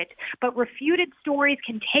denies it, but refuted stories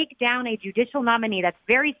can take down a judicial nominee. That's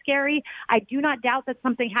very scary. I do not doubt that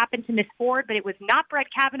something happened to Ms. Ford, but it was not Brett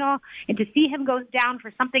Kavanaugh. And to see him go down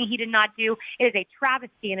for something he did not do, it is a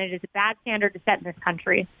travesty, and it is a bad standard to set in this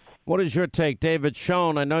country. What is your take, David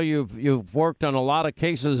Schoen? I know you've worked on a lot of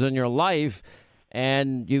cases in your life,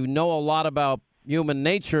 and you know a lot about human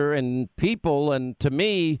nature and people. And to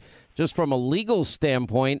me, just from a legal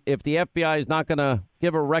standpoint, if the FBI is not going to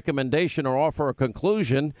give a recommendation or offer a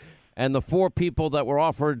conclusion, and the four people that were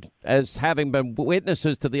offered as having been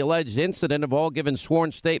witnesses to the alleged incident have all given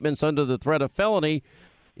sworn statements under the threat of felony,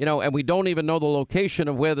 and we don't even know the location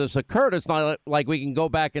of where this occurred. It's not like we can go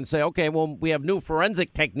back and say, okay, well, we have new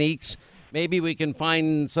forensic techniques. Maybe we can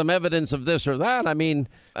find some evidence of this or that. I mean,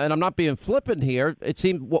 and I'm not being flippant here. It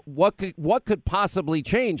seemed what could possibly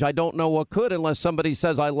change? I don't know what could unless somebody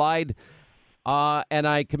says I lied and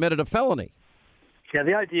I committed a felony. Yeah,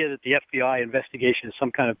 the idea that the FBI investigation is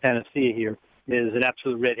some kind of panacea here is an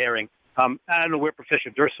absolute red herring. I don't know where Professor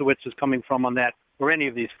Dershowitz is coming from on that, or any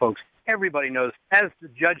of these folks. Everybody knows, as the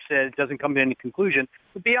judge said, it doesn't come to any conclusion.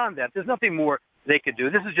 But beyond that, there's nothing more they could do.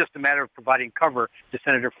 This is just a matter of providing cover to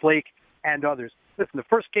Senator Flake and others. Listen, the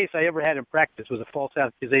first case I ever had in practice was a false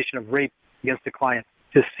accusation of rape against a client.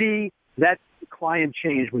 To see that client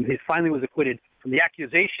change when he finally was acquitted, from the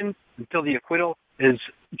accusation until the acquittal, is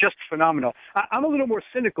just phenomenal. I'm a little more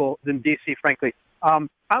cynical than D.C., frankly. I'm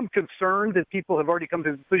concerned that people have already come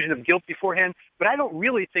to the conclusion of guilt beforehand, but I don't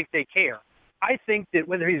really think they care. I think that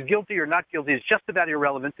whether he's guilty or not guilty is just about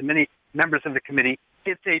irrelevant to many members of the committee.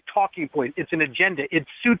 It's a talking point. It's an agenda. It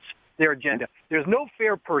suits their agenda. There's no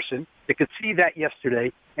fair person that could see that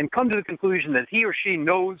yesterday and come to the conclusion that he or she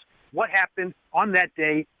knows what happened on that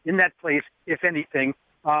day, in that place, if anything.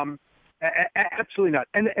 Absolutely not.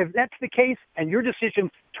 And if that's the case and your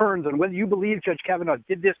decision turns on whether you believe Judge Kavanaugh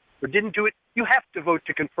did this or didn't do it, you have to vote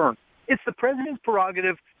to confirm. It's the president's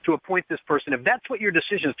prerogative to appoint this person. If that's what your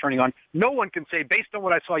decision is turning on, no one can say, based on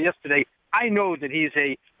what I saw yesterday, I know that he's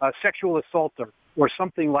a sexual assaulter or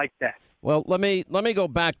something like that. Well, let me go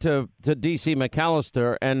back to D.C.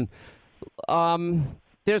 McAllister, and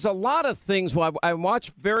there's a lot of things. Well, I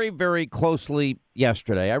watched very, very closely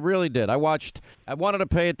yesterday. I really did. I wanted to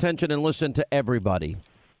pay attention and listen to everybody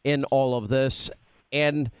in all of this.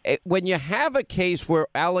 And when you have a case where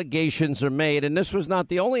allegations are made, and this was not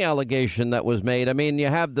the only allegation that was made. I mean, you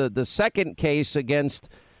have the second case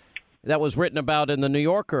that was written about in the New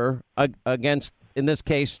Yorker against, in this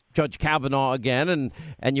case, Judge Kavanaugh again.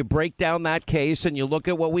 And you break down that case and you look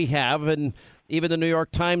at what we have. And even the New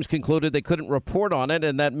York Times concluded they couldn't report on it,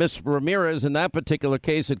 and that Ms. Ramirez in that particular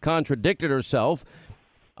case had contradicted herself.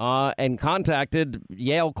 And contacted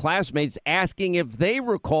Yale classmates asking if they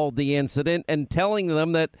recalled the incident and telling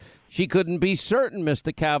them that she couldn't be certain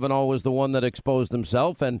Mr. Kavanaugh was the one that exposed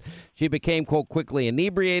himself. And she became, quote, quickly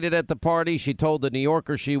inebriated at the party. She told the New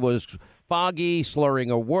Yorker she was foggy, slurring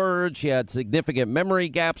her words. She had significant memory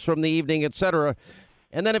gaps from the evening, etc.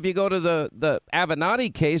 And then if you go to the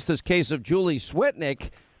Avenatti case, this case of Julie Swetnick,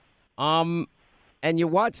 and you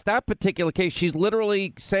watch that particular case, she's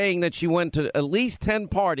literally saying that she went to at least 10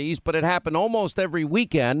 parties, but it happened almost every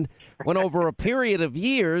weekend, went over a period of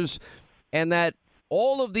years, and that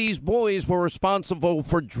all of these boys were responsible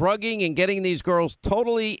for drugging and getting these girls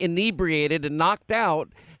totally inebriated and knocked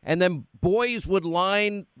out, and then boys would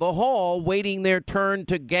line the hall waiting their turn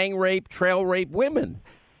to gang rape, trail rape women,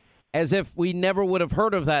 as if we never would have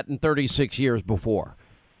heard of that in 36 years before.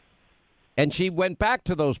 And she went back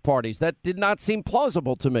to those parties. That did not seem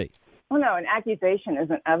plausible to me. Well, no, an accusation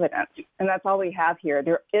isn't evidence, and that's all we have here.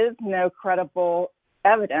 There is no credible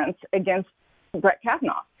evidence against Brett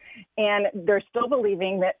Kavanaugh, and they're still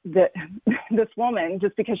believing that this woman,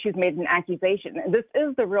 just because she's made an accusation, and this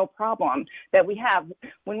is the real problem that we have.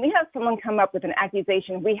 When we have someone come up with an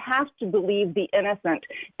accusation, we have to believe the innocent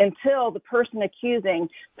until the person accusing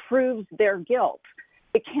proves their guilt.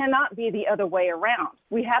 It cannot be the other way around.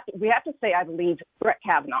 We have to say, I believe Brett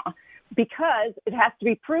Kavanaugh, because it has to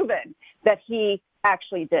be proven that he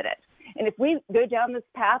actually did it. And if we go down this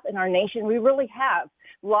path in our nation, we really have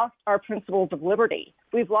lost our principles of liberty.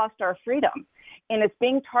 We've lost our freedom. And it's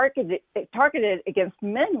being targeted against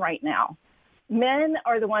men right now. Men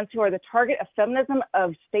are the ones who are the target of feminism,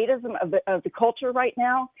 of statism, of the culture right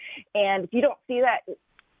now. And if you don't see that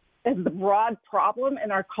as the broad problem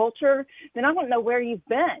in our culture, then I don't know where you've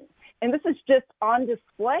been. And this is just on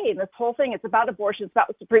display. And this whole thing, it's about abortion, it's about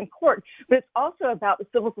the Supreme Court, but it's also about the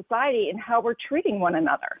civil society and how we're treating one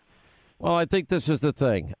another. Well, I think this is the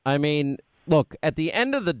thing. I mean, look, at the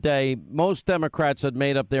end of the day, most Democrats had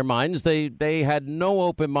made up their minds. They had no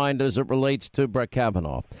open mind as it relates to Brett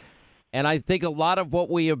Kavanaugh. And I think a lot of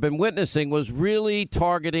what we have been witnessing was really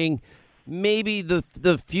targeting maybe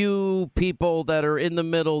the few people that are in the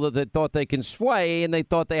middle that they thought they can sway, and they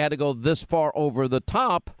thought they had to go this far over the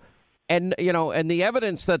top. And, you know, and the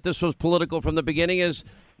evidence that this was political from the beginning is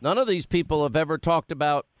none of these people have ever talked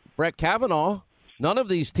about Brett Kavanaugh. None of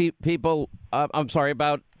these people,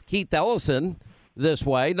 about Keith Ellison this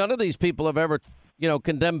way. None of these people have ever,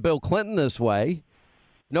 condemned Bill Clinton this way.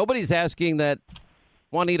 Nobody's asking that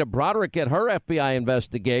Juanita Broderick get her FBI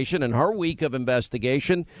investigation and her week of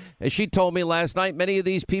investigation. As she told me last night, many of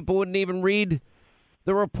these people wouldn't even read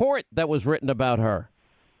the report that was written about her.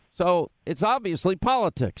 So it's obviously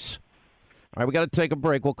politics. All right, we got to take a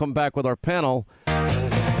break. We'll come back with our panel.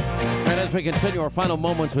 And as we continue our final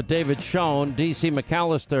moments with David Schoen, D.C.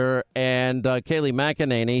 McAllister, and Kayleigh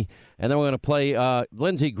McEnany, and then we're going to play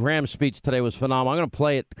Lindsey Graham's speech today was phenomenal. I'm going to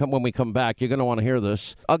play it when we come back. You're going to want to hear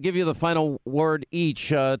this. I'll give you the final word each,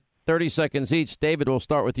 30 seconds each. David, we'll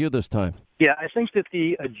start with you this time. Yeah, I think that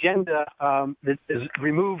the agenda that is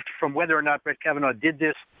removed from whether or not Brett Kavanaugh did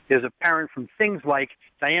this is apparent from things like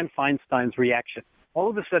Dianne Feinstein's reaction. All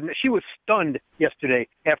of a sudden, she was stunned yesterday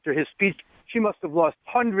after his speech. She must have lost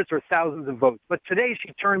hundreds or thousands of votes. But today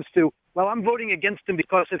she turns to, well, I'm voting against him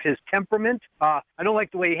because of his temperament. I don't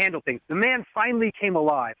like the way he handled things. The man finally came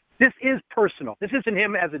alive. This is personal. This isn't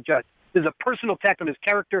him as a judge. This is a personal attack on his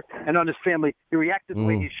character and on his family. He reacted the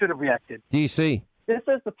way he should have reacted. D.C. This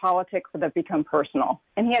is the politics that have become personal,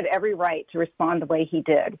 and he had every right to respond the way he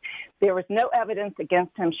did. There was no evidence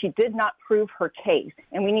against him. She did not prove her case,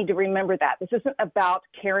 and we need to remember that. This isn't about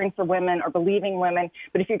caring for women or believing women,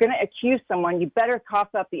 but if you're going to accuse someone, you better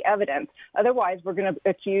cough up the evidence. Otherwise, we're going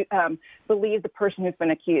to believe the person who's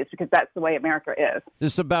been accused, because that's the way America is.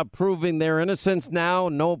 This is about proving their innocence now.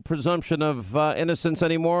 No presumption of innocence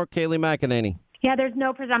anymore. Kayleigh McEnany. Yeah, there's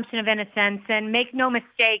no presumption of innocence. And make no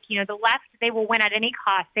mistake, the left, they will win at any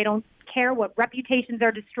cost. They don't care what reputations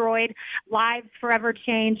are destroyed, lives forever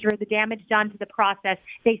changed, or the damage done to the process.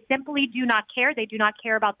 They simply do not care. They do not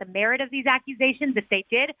care about the merit of these accusations. If they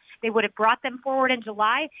did, they would have brought them forward in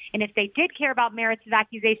July. And if they did care about merits of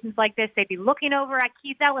accusations like this, they'd be looking over at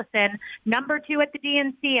Keith Ellison, number 2 at the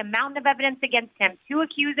DNC, a mountain of evidence against him, 2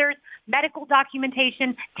 accusers, medical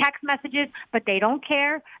documentation, text messages, but they don't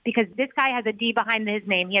care because this guy has a D behind his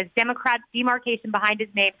name. He has Democrat demarcation behind his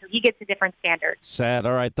name, so he gets a different standard. Sad.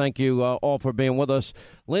 All right. Thank you all for being with us.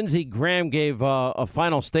 Lindsey Graham gave a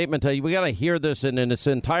final statement. We got to hear this in its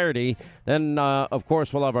entirety. Then, of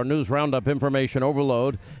course, we'll have our news roundup, information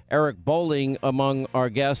overload, Eric Bolling among our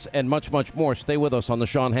guests, and much, much more. Stay with us on the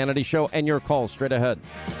Sean Hannity Show, and your calls straight ahead.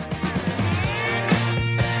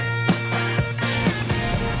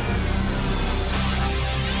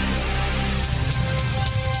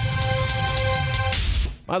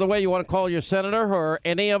 By the way, you want to call your senator or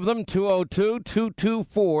any of them,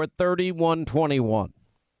 202-224-3121.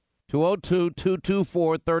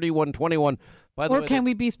 202-224-3121. By the way, can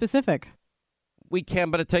we be specific? We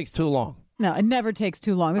can, but it takes too long. No, it never takes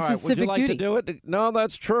too long. This is civic duty. Would you like to do it? No,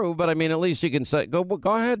 that's true. But, I mean, at least you can say, go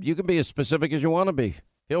ahead. You can be as specific as you want to be.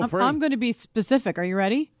 Feel free. I'm going to be specific. Are you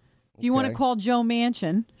ready? If you want to call Joe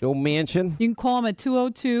Manchin. Joe Manchin. You can call him at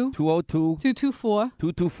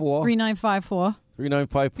 202-224-3954.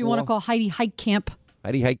 3954. If you want to call Heidi Heitkamp.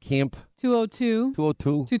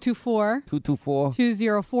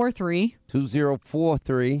 202-224-2043.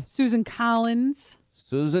 2043. Susan Collins.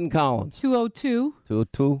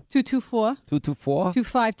 202-224.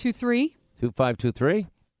 2523.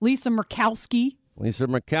 Lisa Murkowski.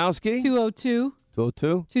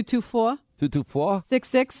 202-224.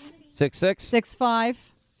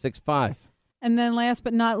 6665. And then last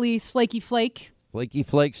but not least, Flaky Flake. Flaky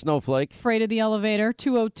Flake, Snowflake. Afraid of the elevator.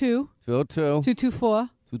 202-224.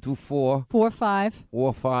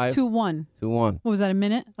 4521. What was that, a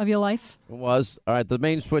minute of your life? It was. All right, the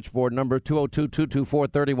main switchboard number,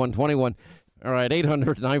 202-224-3121. All right,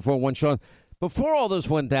 800-941-SEAN. Before all this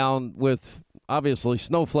went down with, obviously,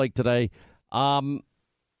 Snowflake today,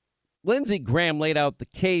 Lindsey Graham laid out the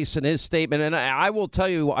case in his statement, and I will tell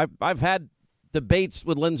you, I've had debates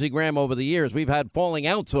with Lindsey Graham over the years. We've had falling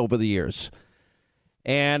outs over the years.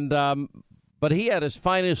 And but he had his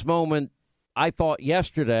finest moment, I thought,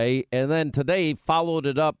 yesterday, and then today he followed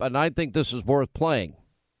it up, and I think this is worth playing.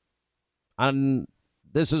 And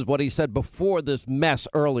this is what he said before this mess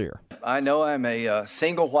earlier. I know I'm a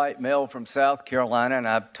single white male from South Carolina, and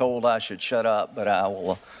I'm told I should shut up, but I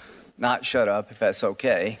will not shut up if that's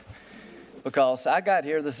okay, because I got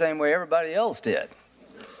here the same way everybody else did.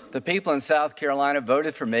 The people in South Carolina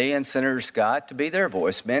voted for me and Senator Scott to be their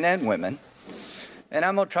voice, men and women. And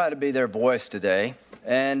I'm going to try to be their voice today,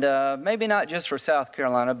 and maybe not just for South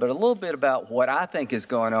Carolina, but a little bit about what I think is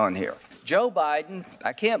going on here. Joe Biden,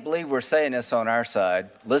 I can't believe we're saying this on our side.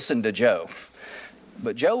 Listen to Joe.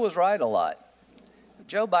 But Joe was right a lot.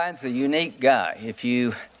 Joe Biden's a unique guy. If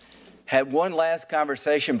you had one last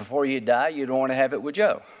conversation before you die, you'd want to have it with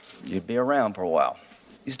Joe. You'd be around for a while.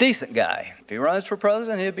 He's a decent guy. If he runs for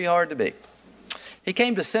president, he'd be hard to beat. He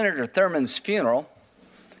came to Senator Thurman's funeral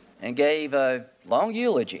and gave a long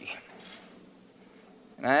eulogy.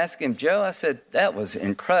 And I asked him, Joe, I said, that was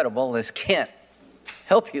incredible. This can't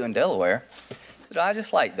help you in Delaware. He said, I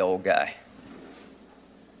just like the old guy.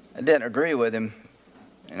 I didn't agree with him,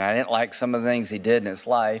 and I didn't like some of the things he did in his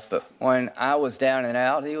life, but when I was down and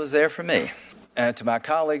out, he was there for me. And to my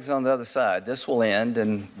colleagues on the other side, this will end,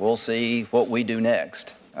 and we'll see what we do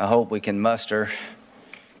next. I hope we can muster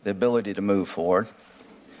the ability to move forward.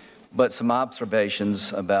 But some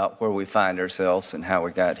observations about where we find ourselves and how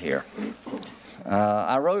we got here.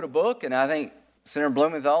 I wrote a book, and I think Senator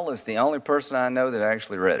Blumenthal is the only person I know that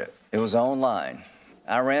actually read it. It was online.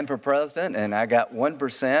 I ran for president, and I got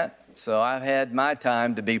 1%, so I've had my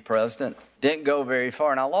time to be president. Didn't go very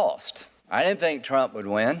far, and I lost. I didn't think Trump would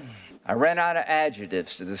win. I ran out of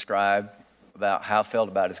adjectives to describe about how I felt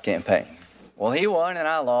about his campaign. Well, he won, and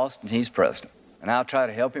I lost, and he's president. And I'll try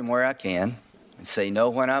to help him where I can. And say no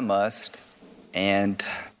when I must, and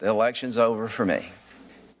the election's over for me.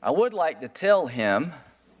 I would like to tell him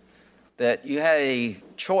that you had a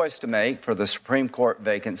choice to make for the Supreme Court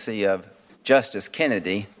vacancy of Justice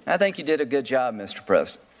Kennedy. I think you did a good job, Mr.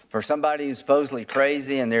 President. For somebody who's supposedly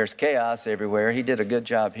crazy and there's chaos everywhere, he did a good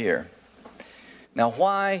job here. Now,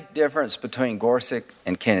 why difference between Gorsuch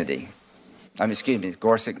and Kennedy?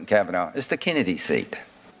 Gorsuch and Kavanaugh. It's the Kennedy seat.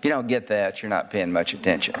 If you don't get that, you're not paying much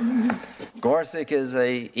attention. Gorsuch is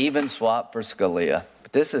a even swap for Scalia.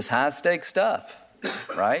 But this is high-stakes stuff,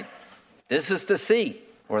 right? This is the seat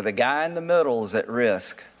where the guy in the middle is at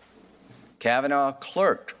risk. Kavanaugh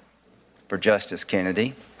clerked for Justice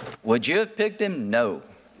Kennedy. Would you have picked him? No.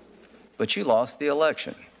 But you lost the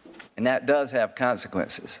election. And that does have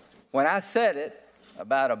consequences. When I said it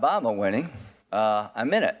about Obama winning, I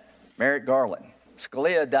meant it. Merrick Garland.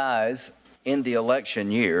 Scalia dies in the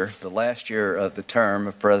election year, the last year of the term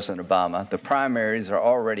of President Obama. The primaries are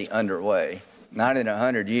already underway. Not in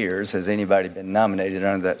 100 years has anybody been nominated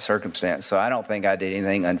under that circumstance, so I don't think I did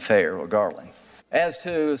anything unfair with Garland. As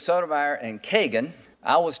to Sotomayor and Kagan,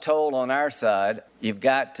 I was told on our side, you've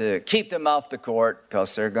got to keep them off the court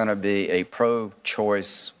because they're going to be a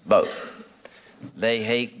pro-choice vote. They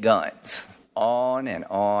hate guns. On and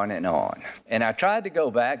on and on. And I tried to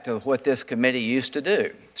go back to what this committee used to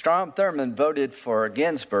do. Strom Thurmond voted for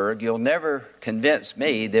Ginsburg. You'll never convince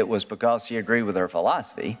me that it was because he agreed with her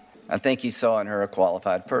philosophy. I think he saw in her a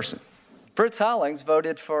qualified person. Fritz Hollings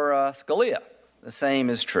voted for Scalia. The same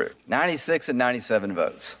is true. 96 and 97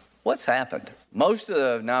 votes. What's happened? Most of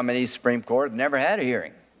the nominees to the Supreme Court have never had a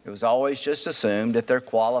hearing. It was always just assumed if they're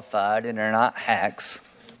qualified and they're not hacks,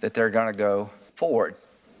 that they're going to go forward.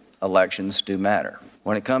 Elections do matter.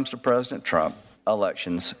 When it comes to President Trump,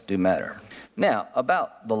 elections do matter. Now,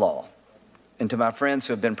 about the law, and to my friends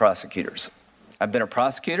who have been prosecutors. I've been a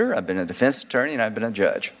prosecutor, I've been a defense attorney, and I've been a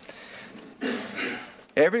judge.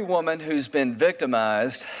 Every woman who's been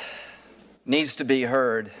victimized needs to be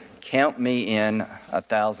heard. Count me in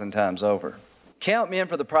 1,000 times over. Count me in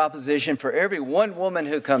for the proposition for every one woman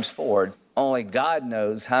who comes forward, only God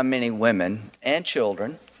knows how many women and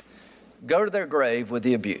children go to their grave with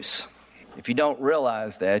the abuse. If you don't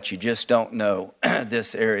realize that, you just don't know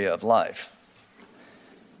this area of life.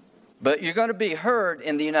 But you're going to be heard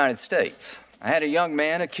in the United States. I had a young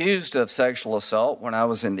man accused of sexual assault when I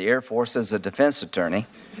was in the Air Force as a defense attorney.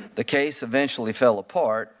 The case eventually fell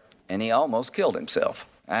apart, and he almost killed himself.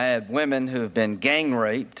 I had women who have been gang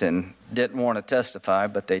raped and didn't want to testify,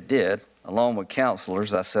 but they did. Along with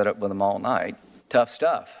counselors, I sat up with them all night. Tough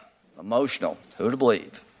stuff. Emotional. Who to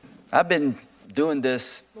believe? I've been doing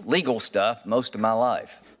this legal stuff most of my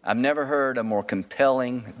life. I've never heard a more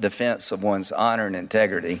compelling defense of one's honor and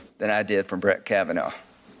integrity than I did from Brett Kavanaugh.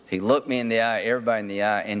 He looked me in the eye, everybody in the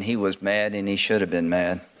eye, and he was mad, and he should have been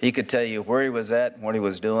mad. He could tell you where he was at and what he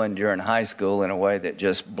was doing during high school in a way that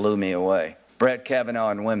just blew me away. Brett Kavanaugh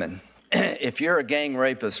and women, if you're a gang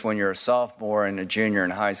rapist when you're a sophomore and a junior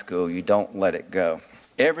in high school, you don't let it go.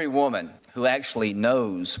 Every woman who actually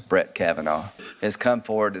knows Brett Kavanaugh has come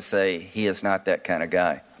forward to say he is not that kind of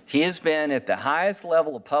guy. He has been at the highest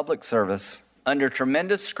level of public service, under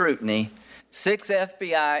tremendous scrutiny, 6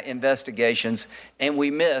 FBI investigations, and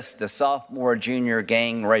we missed the sophomore, junior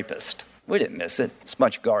gang rapist. We didn't miss it. It's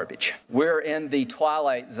much garbage. We're in the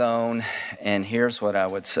twilight zone, and here's what I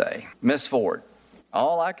would say. Miss Ford,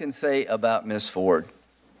 all I can say about Miss Ford,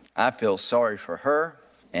 I feel sorry for her.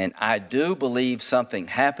 And I do believe something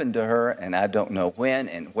happened to her, and I don't know when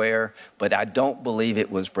and where, but I don't believe it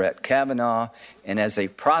was Brett Kavanaugh. And as a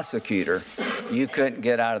prosecutor, you couldn't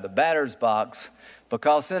get out of the batter's box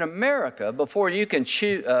because in America, before you can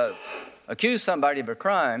accuse somebody of a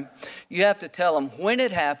crime, you have to tell them when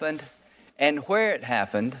it happened and where it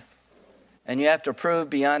happened, and you have to prove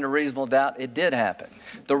beyond a reasonable doubt it did happen.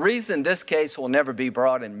 The reason this case will never be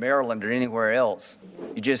brought in Maryland or anywhere else,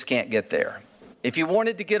 you just can't get there. If you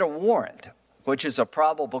wanted to get a warrant, which is a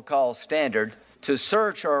probable cause standard, to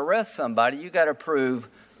search or arrest somebody, you got to prove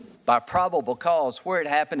by probable cause where it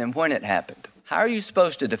happened and when it happened. How are you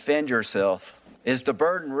supposed to defend yourself? Is the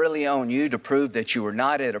burden really on you to prove that you were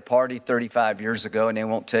not at a party 35 years ago and they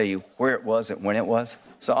won't tell you where it was and when it was?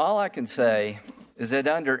 So all I can say is that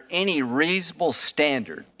under any reasonable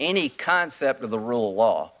standard, any concept of the rule of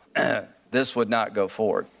law, this would not go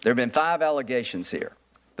forward. There have been 5 allegations here.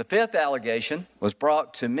 The 5th allegation was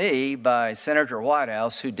brought to me by Senator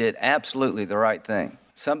Whitehouse, who did absolutely the right thing.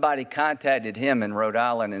 Somebody contacted him in Rhode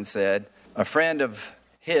Island and said a friend of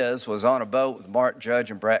his was on a boat with Mark Judge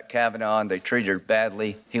and Brett Kavanaugh, and they treated her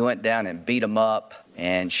badly. He went down and beat him up,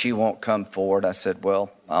 and she won't come forward. I said,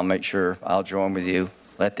 well, I'll make sure I'll join with you.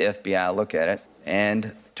 Let the FBI look at it. And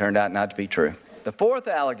it turned out not to be true. The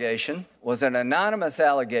 4th allegation was an anonymous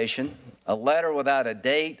allegation a letter without a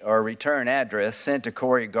date or a return address sent to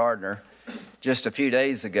Corey Gardner just a few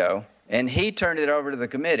days ago, and he turned it over to the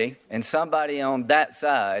committee, and somebody on that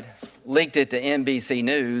side leaked it to NBC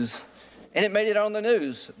News, and it made it on the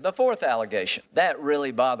news, the fourth allegation. That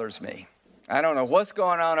really bothers me. I don't know what's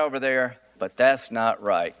going on over there, but that's not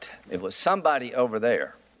right. It was somebody over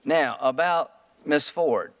there. Now, about Ms.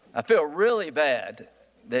 Ford, I feel really bad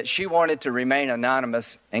that she wanted to remain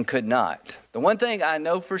anonymous and could not. The one thing I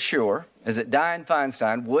know for sure is that Dianne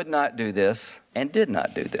Feinstein would not do this and did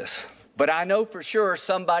not do this. But I know for sure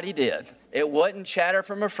somebody did. It wasn't chatter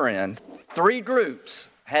from a friend. 3 groups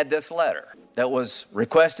had this letter that was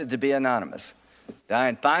requested to be anonymous.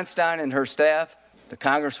 Dianne Feinstein and her staff, the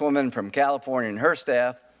Congresswoman from California and her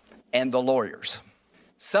staff, and the lawyers.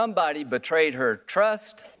 Somebody betrayed her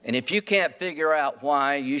trust, and if you can't figure out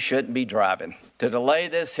why, you shouldn't be driving. To delay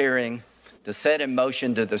this hearing, to set in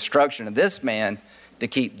motion the destruction of this man, to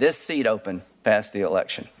keep this seat open past the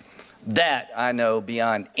election. That I know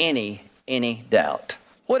beyond any doubt.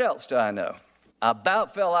 What else do I know? I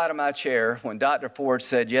about fell out of my chair when Dr. Ford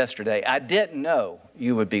said yesterday, I didn't know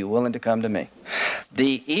you would be willing to come to me.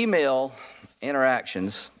 The email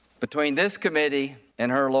interactions between this committee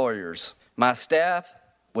and her lawyers, my staff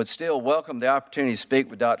would still welcome the opportunity to speak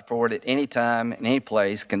with Dr. Ford at any time and any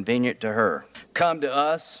place convenient to her. Come to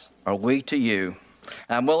us or we to you.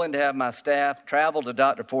 I'm willing to have my staff travel to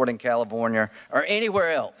Dr. Ford in California or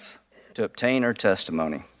anywhere else to obtain her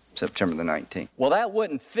testimony, September the 19th. Well, that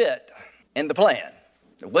wouldn't fit in the plan.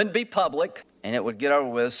 It wouldn't be public, and it would get over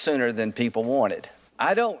with sooner than people wanted.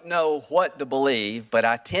 I don't know what to believe, but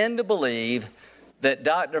I tend to believe that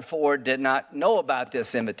Dr. Ford did not know about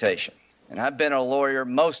this invitation. And I've been a lawyer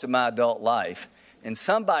most of my adult life, and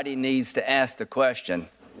somebody needs to ask the question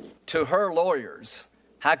to her lawyers,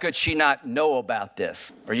 how could she not know about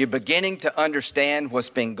this? Are you beginning to understand what's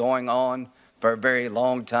been going on for a very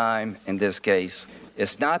long time in this case?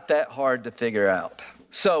 It's not that hard to figure out.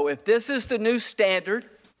 So if this is the new standard,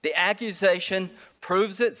 the accusation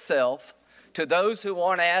proves itself to those who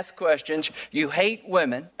want to ask questions, you hate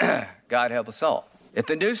women, God help us all. If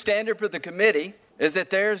the new standard for the committee is that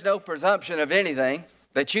there's no presumption of anything,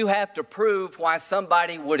 that you have to prove why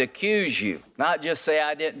somebody would accuse you, not just say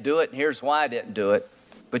I didn't do it and here's why I didn't do it,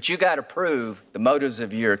 but you got to prove the motives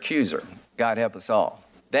of your accuser. God help us all.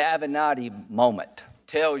 The Avenatti moment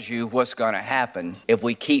tells you what's going to happen if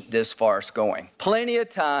we keep this farce going. Plenty of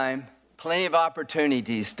time, plenty of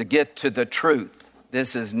opportunities to get to the truth.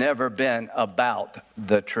 This has never been about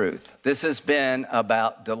the truth. This has been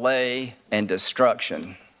about delay and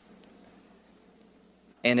destruction.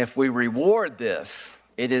 And if we reward this,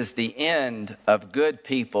 it is the end of good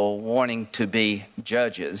people wanting to be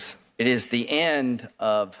judges. It is the end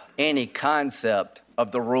of any concept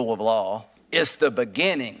of the rule of law. It's the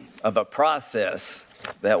beginning of a process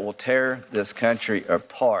that will tear this country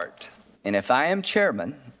apart. And if I am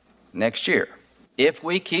chairman next year, if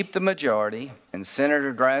we keep the majority and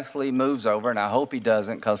Senator Grassley moves over, and I hope he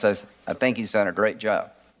doesn't because I think he's done a great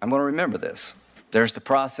job, I'm going to remember this. There's the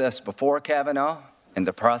process before Kavanaugh and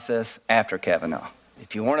the process after Kavanaugh.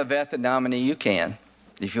 If you want to vet the nominee, you can.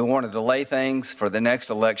 If you want to delay things for the next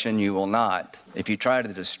election, you will not. If you try to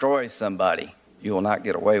destroy somebody, you will not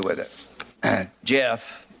get away with it.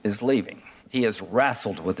 Jeff is leaving. He has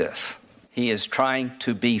wrestled with this. He is trying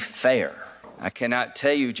to be fair. I cannot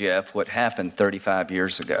tell you, Jeff, what happened 35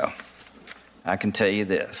 years ago. I can tell you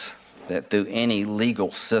this, that through any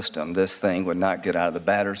legal system, this thing would not get out of the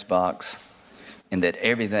batter's box, and that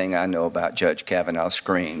everything I know about Judge Kavanaugh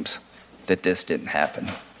screams that this didn't happen,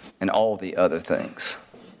 and all the other things.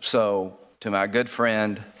 So, to my good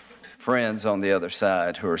friends on the other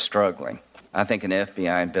side who are struggling, I think an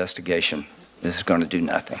FBI investigation is going to do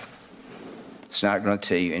nothing. It's not going to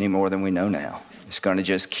tell you any more than we know now. It's going to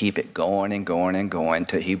just keep it going and going and going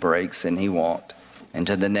till he breaks and he won't, and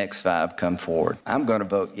till the next 5 come forward. I'm going to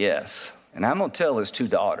vote yes, and I'm going to tell his 2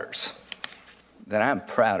 daughters that I'm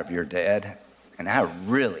proud of your dad, and I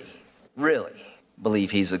really, really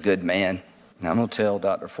believe he's a good man. And I'm going to tell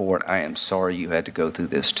Dr. Ford, I am sorry you had to go through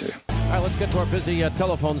this too. All right, let's get to our busy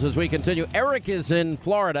telephones as we continue. Eric is in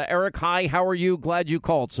Florida. Eric, hi, how are you? Glad you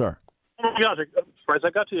called, sir. Yeah, I'm surprised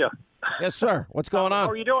I got to you. Yes, sir. What's going on?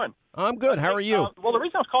 How are you doing? I'm good. How are you? Well, the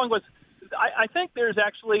reason I was calling was I think there's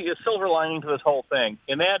actually a silver lining to this whole thing,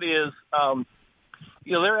 and that is,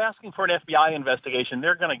 they're asking for an FBI investigation.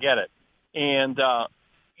 They're going to get it. And,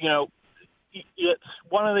 it's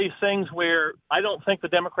one of these things where I don't think the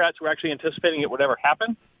Democrats were actually anticipating it would ever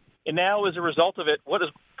happen. And now, as a result of it, what is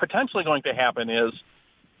potentially going to happen is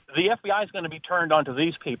the FBI is going to be turned onto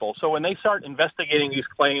these people. So when they start investigating these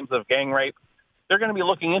claims of gang rape, they're going to be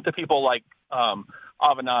looking into people like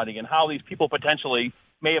Avenatti and how these people potentially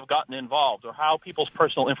may have gotten involved, or how people's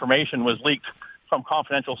personal information was leaked from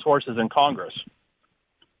confidential sources in Congress.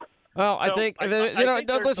 Well, I think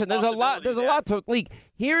listen. There's a lot to leak.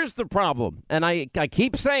 Here's the problem, and I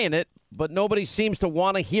keep saying it, but nobody seems to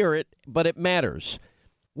want to hear it. But it matters.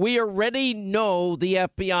 We already know the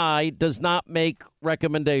FBI does not make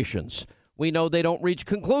recommendations. We know they don't reach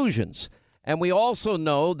conclusions, and we also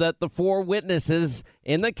know that the 4 witnesses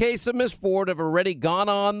in the case of Ms. Ford have already gone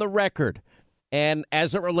on the record. And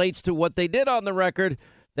as it relates to what they did on the record,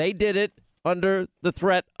 they did it under the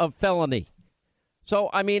threat of felony. So,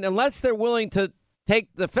 I mean, unless they're willing to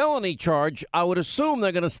take the felony charge, I would assume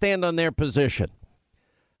they're going to stand on their position.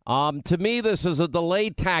 To me, this is a delay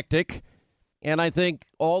tactic, and I think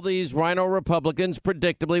all these rhino Republicans,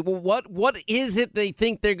 predictably, well, what is it they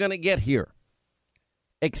think they're going to get here?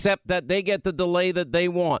 Except that they get the delay that they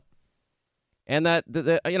want. And that,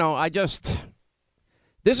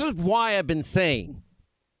 this is why I've been saying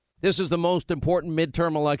this is the most important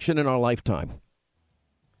midterm election in our lifetime.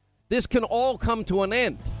 This can all come to an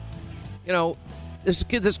end.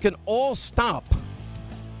 This can all stop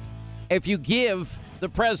if you give the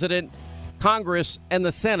president, Congress, and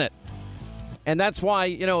the Senate. And that's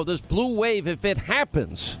why, this blue wave, if it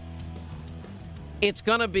happens, it's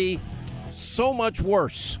going to be so much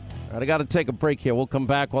worse. All right, I got to take a break here. We'll come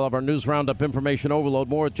back. We'll have our news roundup, information overload.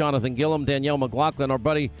 More with Jonathan Gillum, Danielle McLaughlin, our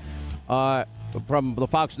buddy from the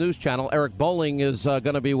Fox News Channel. Eric Bolling is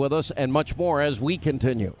going to be with us, and much more as we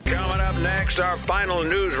continue. Coming up next, our final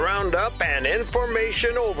news roundup and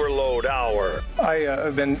information overload hour. I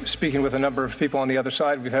have been speaking with a number of people on the other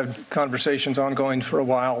side. We've had conversations ongoing for a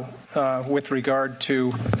while with regard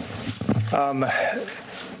to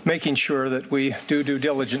making sure that we do due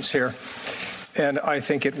diligence here. And I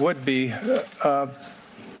think it would be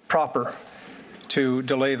proper to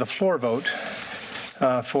delay the floor vote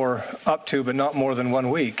for up to, but not more than 1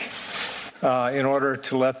 week, in order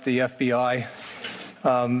to let the FBI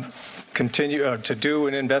continue to do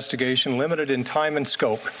an investigation limited in time and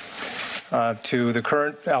scope to the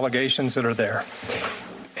current allegations that are there,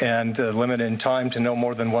 and limited in time to no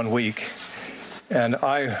more than 1 week. And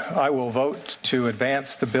I will vote to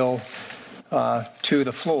advance the bill to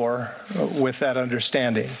the floor with that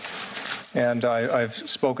understanding. And I've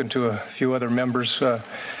spoken to a few other members who,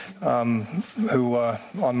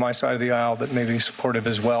 on my side of the aisle, that may be supportive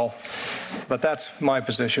as well. But that's my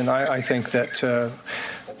position. I think that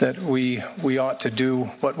we ought to do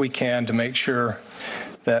what we can to make sure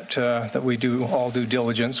that we do all due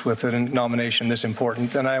diligence with a nomination this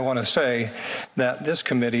important. And I want to say that this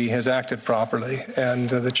committee has acted properly, and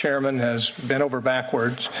the chairman has bent over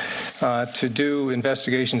backwards to do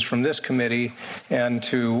investigations from this committee and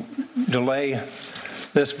to delay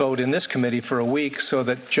this vote in this committee for a week so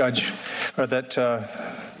that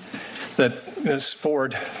that Ms.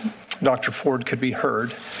 Ford, Dr. Ford, could be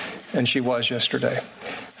heard, and she was yesterday.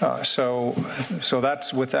 So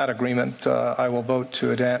that's with that agreement, I will vote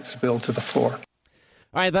to advance the bill to the floor. All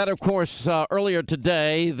right, that, of course, earlier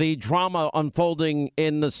today, the drama unfolding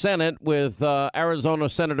in the Senate with Arizona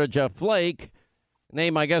Senator Jeff Flake.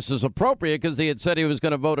 Name, I guess, is appropriate because he had said he was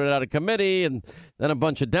going to vote it out of committee, and then a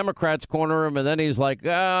bunch of Democrats corner him, and then he's like,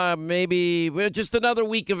 maybe just another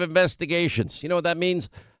week of investigations. You know what that means?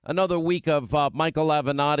 Another week of Michael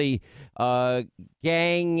Avenatti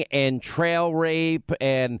gang and trail rape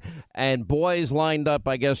and boys lined up.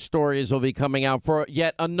 I guess stories will be coming out for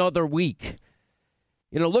yet another week.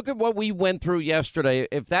 Look at what we went through yesterday.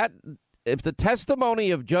 If the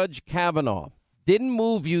testimony of Judge Kavanaugh didn't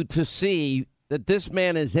move you to see that this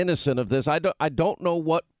man is innocent of this, I don't know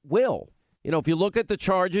what will. If you look at the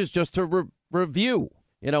charges, just to review,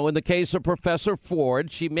 in the case of Professor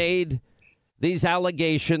Ford, she made these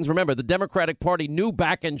allegations. Remember, the Democratic Party knew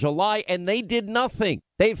back in July, and they did nothing.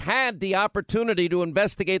 They've had the opportunity to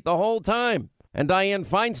investigate the whole time. And Dianne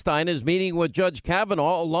Feinstein is meeting with Judge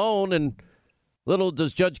Kavanaugh alone, and little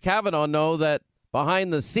does Judge Kavanaugh know that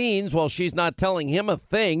behind the scenes, while she's not telling him a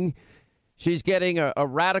thing, she's getting a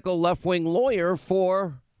radical left-wing lawyer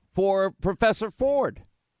for Professor Ford,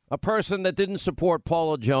 a person that didn't support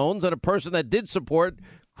Paula Jones and a person that did support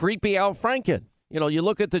creepy Al Franken. You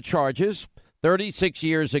look at the charges. 36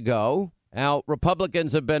 years ago, now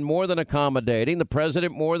Republicans have been more than accommodating, the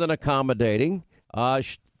president more than accommodating.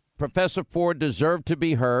 Professor Ford deserved to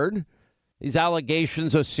be heard. These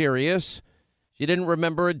allegations are serious. She didn't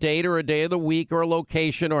remember a date or a day of the week or a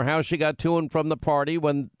location or how she got to and from the party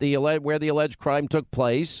where the alleged crime took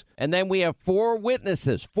place. And then we have 4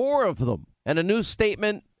 witnesses, 4 of them, and a new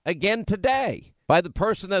statement again today by the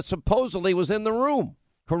person that supposedly was in the room.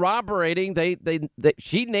 corroborating.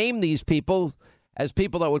 She named these people as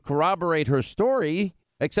people that would corroborate her story,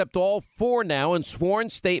 except all 4 now in sworn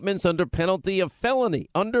statements under penalty of felony.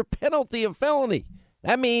 Under penalty of felony.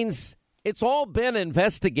 That means it's all been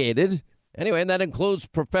investigated. Anyway, and that includes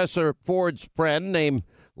Professor Ford's friend named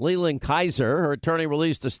Leland Kaiser. Her attorney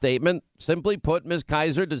released a statement. Simply put, Ms.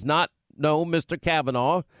 Kaiser does not know Mr.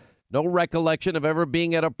 Kavanaugh. No recollection of ever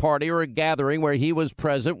being at a party or a gathering where he was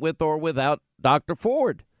present with or without Dr.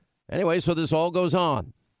 Ford. Anyway, so this all goes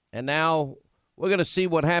on. And now we're going to see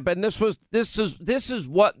what happened. This is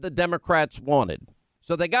what the Democrats wanted.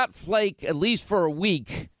 So they got Flake at least for a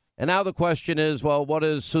week. And now the question is, well, what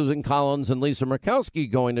is Susan Collins and Lisa Murkowski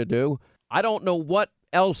going to do? I don't know what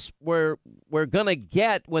else we're going to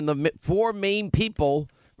get when the 4 main people.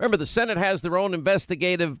 Remember, the Senate has their own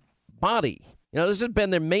investigative body. You know, this has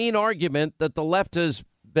been their main argument that the left has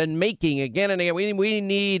been making again and again. We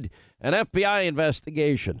need an FBI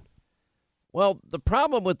investigation. Well, the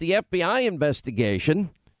problem with the FBI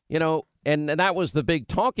investigation, you know, and that was the big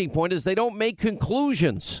talking point, is they don't make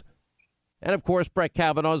conclusions. And, of course, Brett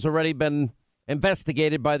Kavanaugh's already been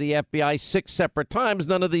investigated by the FBI 6 separate times.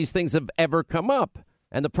 None of these things have ever come up.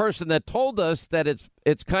 And the person that told us that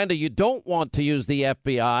it's kind of you don't want to use the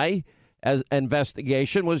FBI as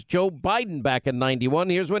investigation was Joe Biden back in 91.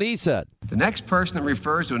 Here's what he said. The next person that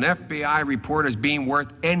refers to an FBI report as being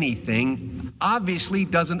worth anything obviously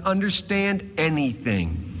doesn't understand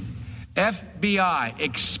anything. FBI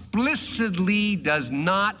explicitly does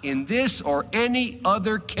not, in this or any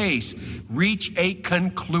other case, reach a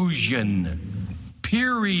conclusion.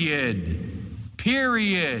 Period.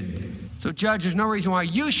 So, Judge, there's no reason why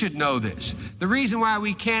you should know this. The reason why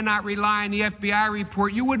we cannot rely on the FBI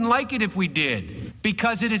report, you wouldn't like it if we did,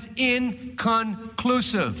 because it is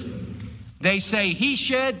inconclusive. They say he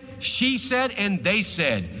said, she said, and they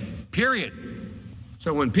said. Period.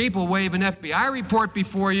 So when people wave an FBI report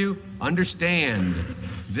before you, understand,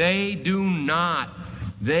 they do not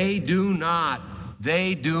reach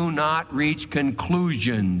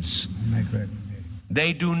conclusions.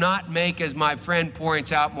 They do not make, as my friend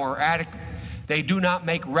points out more adequate, they do not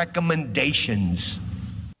make recommendations.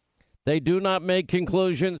 They do not make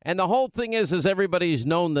conclusions. And the whole thing is everybody's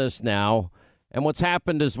known this now. And what's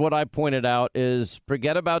happened is what I pointed out is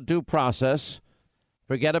forget about due process.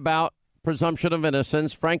 Forget about presumption of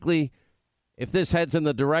innocence. Frankly, if this heads in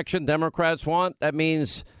the direction Democrats want, that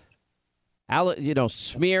means,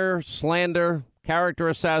 smear, slander, character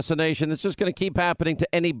assassination. It's just going to keep happening to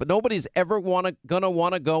but nobody's ever going to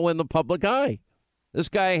want to go in the public eye. This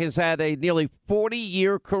guy has had a nearly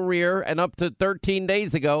 40-year career, and up to 13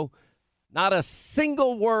 days ago, not a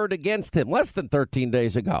single word against him. Less than 13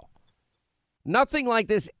 days ago. Nothing like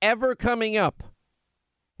this ever coming up.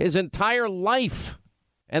 His entire life.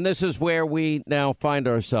 And this is where we now find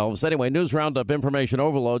ourselves. Anyway, News Roundup, Information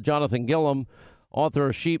Overload. Jonathan Gilliam, author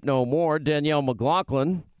of Sheep No More. Danielle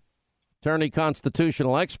McLaughlin, attorney,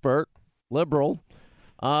 constitutional expert, liberal.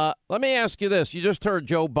 Let me ask you this. You just heard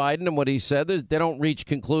Joe Biden and what he said. They don't reach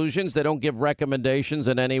conclusions. They don't give recommendations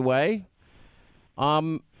in any way.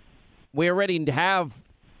 We already have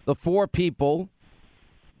the 4 people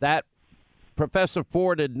that Professor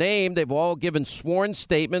Ford had named. They've all given sworn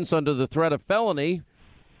statements under the threat of felony.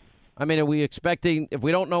 I mean, are we expecting, if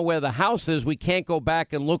we don't know where the house is, we can't go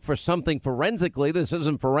back and look for something forensically. This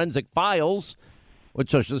isn't Forensic Files,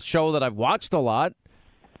 which is a show that I've watched a lot.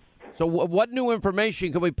 So what new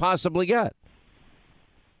information can we possibly get?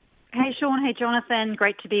 Hey, Sean. Hey, Jonathan.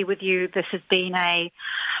 Great to be with you. This has been a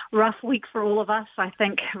rough week for all of us, I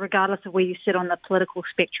think, regardless of where you sit on the political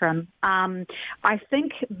spectrum. I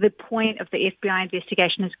think the point of the FBI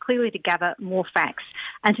investigation is clearly to gather more facts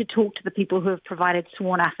and to talk to the people who have provided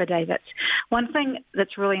sworn affidavits. One thing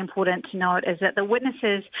that's really important to note is that the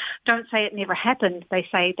witnesses don't say it never happened. They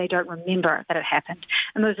say they don't remember that it happened.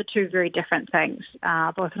 And those are 2 very different things,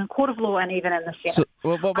 both in a court of law and even in the Senate.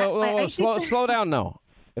 Slow down now.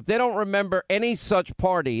 If they don't remember any such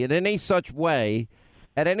party in any such way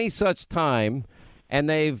at any such time, and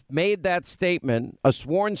they've made that statement, a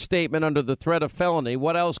sworn statement under the threat of felony,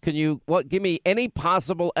 what else can you, give me any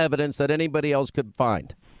possible evidence that anybody else could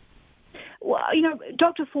find? Well,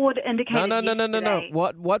 Dr. Ford indicated No.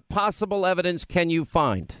 What possible evidence can you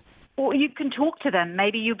find? Well, you can talk to them.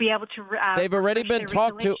 Maybe you'll be able to. They've already been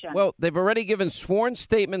talked to. Well, they've already given sworn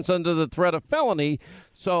statements under the threat of felony.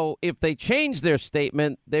 So if they change their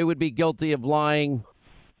statement, they would be guilty of lying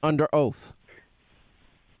under oath.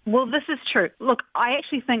 Well, this is true. Look, I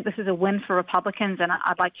actually think this is a win for Republicans, and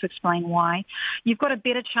I'd like to explain why. You've got a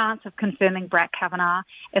better chance of confirming Brett Kavanaugh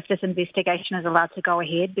if this investigation is allowed to go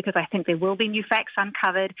ahead, because I think there will be new facts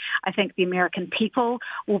uncovered. I think the American people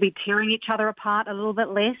will be tearing each other apart a little bit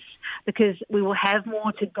less, because we will have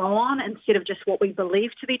more to go on instead of just what we believe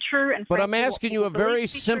to be true. And but I'm asking you a very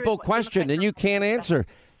simple question, and you can't answer.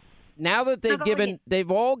 Now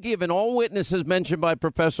that all witnesses mentioned by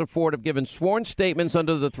Professor Ford have given sworn statements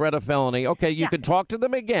under the threat of felony. Okay, you can talk to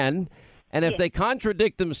them again, and if they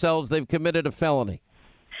contradict themselves, they've committed a felony.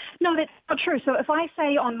 No, that's not true. So if I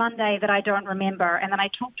say on Monday that I don't remember, and then I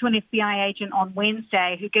talk to an FBI agent on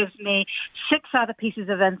Wednesday who gives me 6 other pieces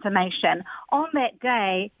of information, on that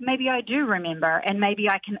day, maybe I do remember, and maybe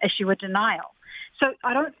I can issue a denial. So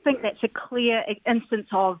I don't think that's a clear instance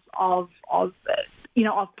of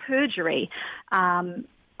perjury.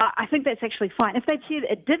 I think that's actually fine. If they said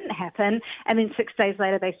it didn't happen, and then 6 days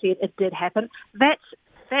later they said it did happen, that's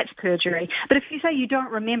perjury. But if you say you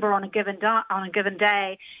don't remember on a given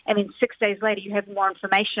day, and then 6 days later you have more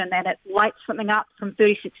information and it lights something up from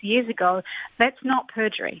 36 years ago, that's not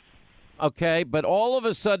perjury. Okay, but all of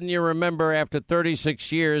a sudden you remember after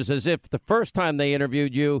 36 years, as if the first time they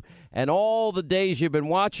interviewed you and all the days you've been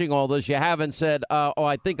watching all this, you haven't said,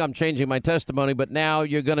 I think I'm changing my testimony, but now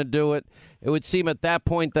you're going to do it. It would seem at that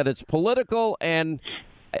point that it's political and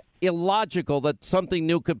illogical that something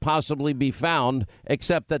new could possibly be found,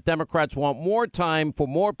 except that Democrats want more time for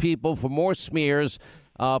more people, for more smears,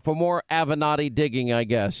 for more Avenatti digging, I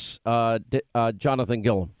guess. Jonathan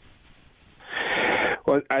Gilliam.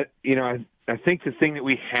 Well, I think the thing that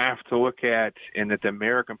we have to look at and that the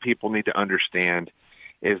American people need to understand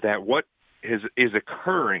is that what is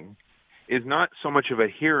occurring is not so much of a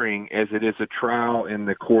hearing as it is a trial in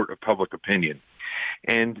the court of public opinion.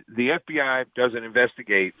 And the FBI doesn't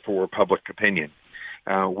investigate for public opinion.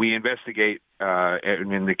 We investigate,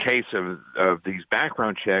 in the case of these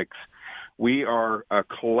background checks, we are a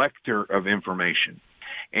collector of information.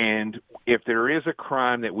 And if there is a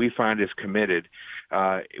crime that we find is committed,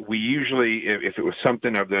 we usually, if it was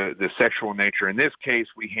something of the sexual nature, in this case,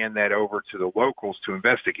 we hand that over to the locals to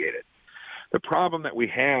investigate it. The problem that we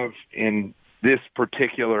have in this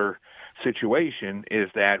particular situation is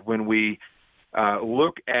that when we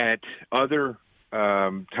look at other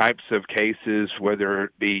types of cases, whether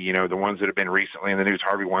it be, the ones that have been recently in the news,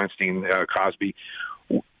 Harvey Weinstein, Cosby,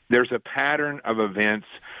 there's a pattern of events.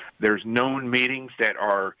 There's known meetings that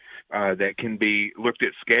are that can be looked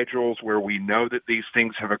at, schedules where we know that these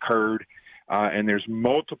things have occurred, and there's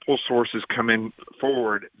multiple sources coming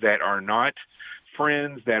forward that are not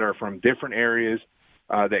friends, that are from different areas,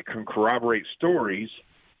 that can corroborate stories,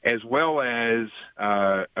 as well as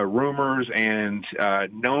rumors and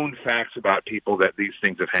known facts about people that these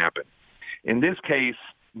things have happened. In this case,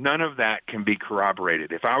 none of that can be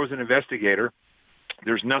corroborated. If I was an investigator,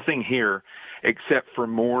 there's nothing here except for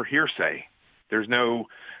more hearsay. There's no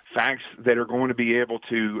facts that are going to be able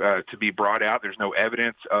to be brought out. There's no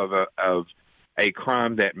evidence of a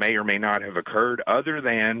crime that may or may not have occurred other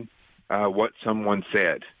than what someone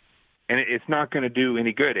said. And it's not going to do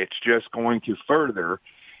any good. It's just going to further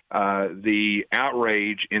the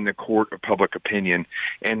outrage in the court of public opinion.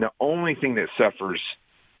 And the only thing that suffers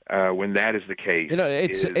when that is the case.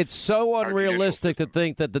 It's so unrealistic to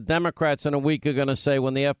think that the Democrats in a week are going to say,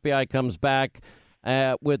 when the FBI comes back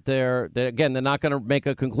with again, they're not going to make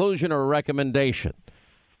a conclusion or a recommendation.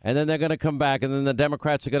 And then they're going to come back, and then the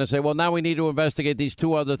Democrats are going to say, well, now we need to investigate these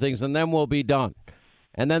 2 other things, and then we'll be done.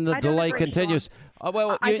 And then the delay continues.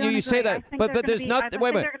 You say that, but there's not. Wait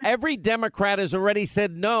a minute. Every Democrat has already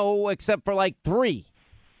said no, except for like 3.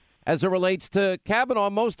 As it relates to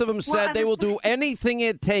Kavanaugh, most of them said they will do anything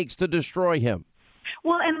it takes to destroy him.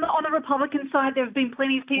 Well, and on the Republican side, there have been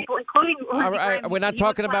plenty of people, including. We're not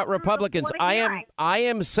talking about Republicans. I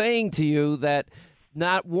am saying to you that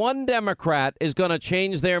not one Democrat is going to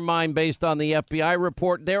change their mind based on the FBI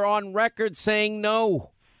report. They're on record saying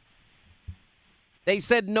no. They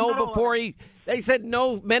said no before They said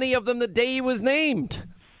no. Many of them the day he was named.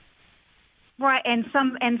 Right, and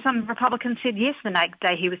some Republicans said yes the next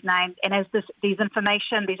day he was named, and as these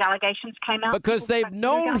allegations came out, because they've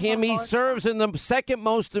known him, he serves in the second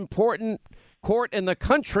most important court in the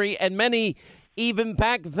country, and many even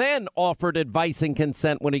back then offered advice and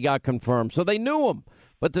consent when he got confirmed, so they knew him.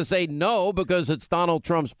 But to say no because it's Donald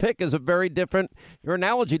Trump's pick is a very different. Your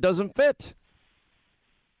analogy doesn't fit.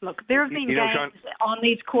 Look, there have been games on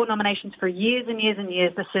these court nominations for years and years and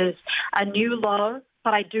years. This is a new low.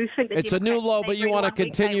 But I do think that it's a new low, but you want to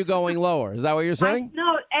continue going lower. Is that what you're saying?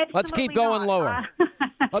 No, absolutely Let's keep going lower.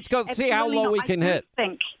 Let's go see how low we can hit.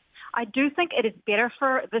 I do think it is better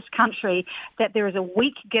for this country that there is a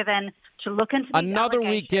week given to look into these another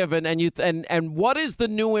week given, and what is the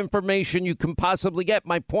new information you can possibly get?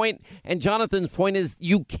 My point, and Jonathan's point, is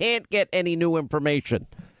you can't get any new information.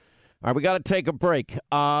 All right, we got to take a break.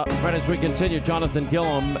 Right as we continue, Jonathan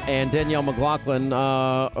Gillum and Danielle McLaughlin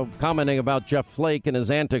commenting about Jeff Flake and his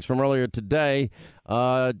antics from earlier today.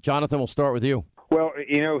 Jonathan, we'll start with you. Well,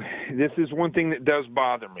 this is one thing that does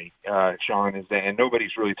bother me, Sean, is that, and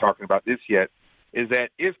nobody's really talking about this yet, is that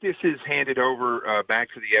if this is handed over back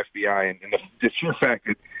to the FBI, and the sheer fact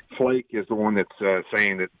that Flake is the one that's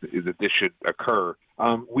saying that this should occur,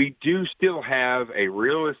 we do still have a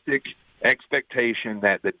realistic expectation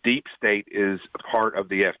that the deep state is a part of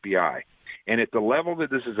the FBI. And at the level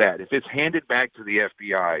that this is at, if it's handed back to the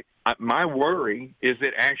FBI, my worry is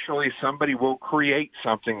that actually somebody will create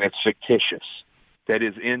something that's fictitious that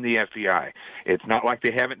is in the FBI. It's not like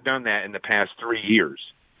they haven't done that in the past 3 years.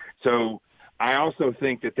 So I also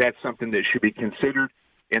think that that's something that should be considered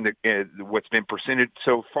in what's been presented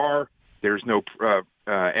so far. There's no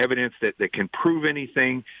evidence that can prove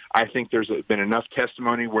anything. I think there's been enough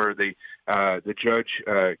testimony where the judge,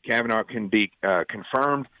 Kavanaugh, can be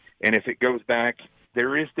confirmed. And if it goes back,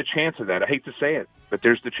 there is the chance of that. I hate to say it, but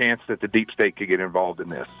there's the chance that the deep state could get involved in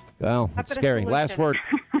this. Well, it's scary. Last word.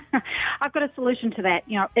 I've got a solution to that.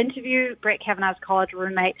 Interview Brett Kavanaugh's college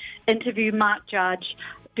roommate, interview Mark Judge,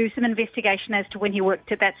 do some investigation as to when he worked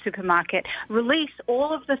at that supermarket, release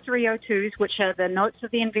all of the 302s, which are the notes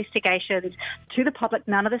of the investigations, to the public.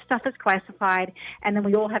 None of this stuff is classified, and then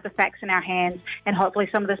we all have the facts in our hands, and hopefully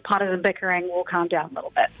some of this partisan bickering will calm down a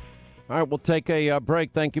little bit. All right, we'll take a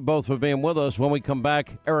break. Thank you both for being with us. When we come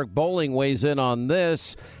back, Eric Bolling weighs in on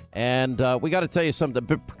this. And we got to tell you something,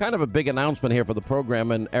 kind of a big announcement here for the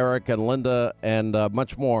program. And Eric and Linda and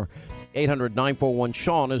much more.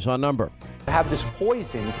 800-941-SEAN is our number. Have this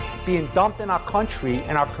poison being dumped in our country,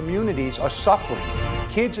 and our communities are suffering.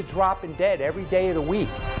 Kids are dropping dead every day of the week.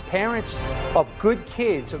 Parents of good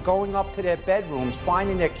kids are going up to their bedrooms,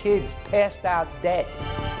 finding their kids passed out dead.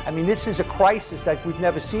 I mean, this is a crisis that we've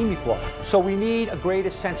never seen before. So we need a greater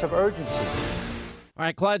sense of urgency. All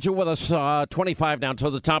right, glad you're with us. 25 now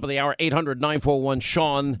until the top of the hour,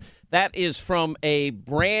 800-941-SEAN. That is from a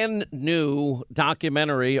brand new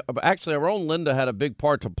documentary. Actually, our own Linda had a big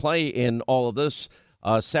part to play in all of this.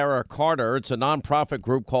 Sarah Carter. It's a nonprofit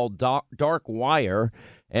group called Dark Wire.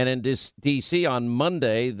 And in D.C. on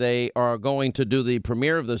Monday, they are going to do the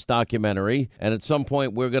premiere of this documentary. And at some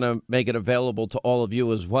point, we're going to make it available to all of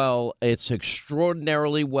you as well. It's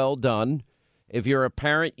extraordinarily well done. If you're a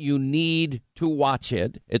parent, you need to watch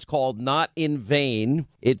it. It's called Not in Vain.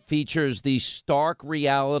 It features the stark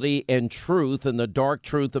reality and truth, and the dark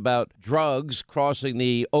truth about drugs crossing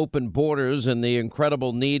the open borders and the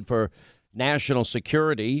incredible need for national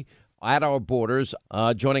security at our borders.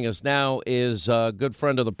 Joining us now is a good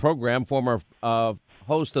friend of the program, former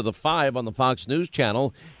host of The Five on the Fox News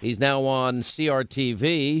Channel. He's now on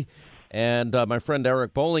CRTV. And my friend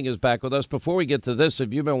Eric Bolling is back with us. Before we get to this,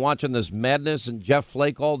 have you been watching this madness and Jeff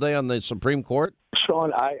Flake all day on the Supreme Court?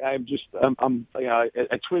 Sean, I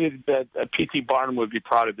tweeted that P.T. Barnum would be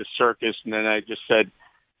proud of the circus, and then I just said,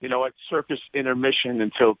 you know what, circus intermission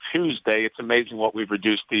until Tuesday. It's amazing what we've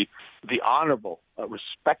reduced the honorable,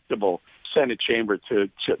 respectable Senate chamber to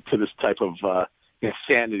this type of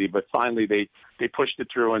insanity. But finally, they pushed it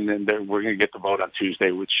through, and then we're going to get the vote on Tuesday,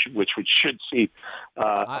 which we should see.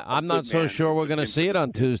 I'm not so sure we're going to see it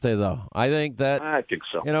on Tuesday, though. I think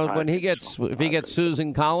so. You know, if he gets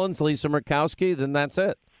Susan Collins, Lisa Murkowski, then that's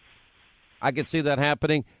it. I could see that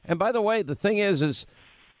happening. And by the way, the thing is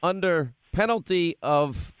under penalty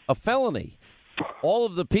of a felony. All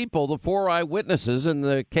of the people, the 4 eyewitnesses in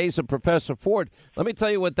the case of Professor Ford, let me tell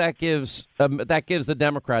you what that gives. That gives the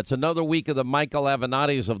Democrats another week of the Michael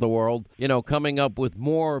Avenattis of the world, coming up with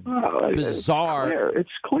more bizarre. It's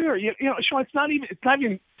clear. Sean, it's not even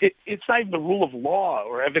the rule of law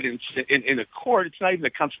or evidence in a court. It's not even the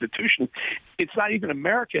Constitution. It's not even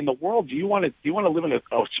America in the world. Do you want to live in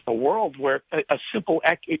a world where a simple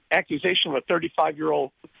accusation of a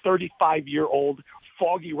 35-year-old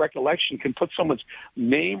foggy recollection can put someone's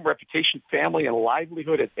name, reputation, family, and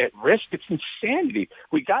livelihood at risk? It's insanity.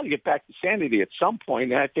 We got to get back to sanity at some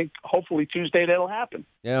point, and I think hopefully Tuesday that'll happen.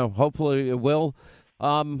 Yeah, hopefully it will.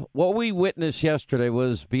 What we witnessed yesterday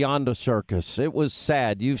was beyond a circus. It was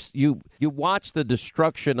sad. You watched the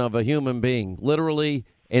destruction of a human being, literally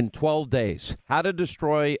in 12 days. How to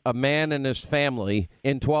destroy a man and his family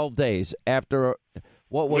in 12 days after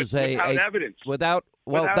what was without evidence.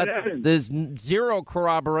 well, without evidence. there's zero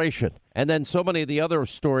corroboration. And then so many of the other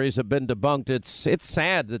stories have been debunked. It's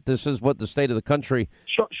sad that this is what the state of the country.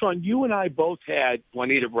 Sean, you and I both had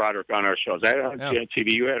Juanita Broderick on our shows. I had her on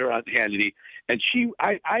TV. You had her on Hannity. And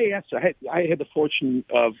I asked her, I had the fortune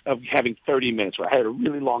of having 30 minutes where I had a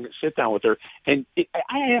really long sit down with her. And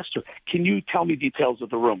I asked her, can you tell me details of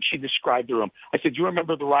the room? She described the room. I said, do you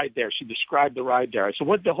remember the ride there? She described the ride there. I said,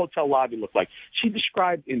 what did the hotel lobby look like? She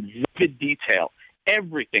described in vivid detail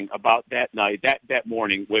everything about that night, that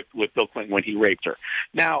morning with Bill Clinton when he raped her.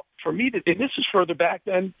 Now, for me, and this is further back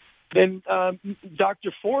than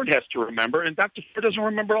Dr. Ford has to remember, and Dr. Ford doesn't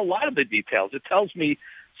remember a lot of the details. It tells me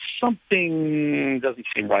something doesn't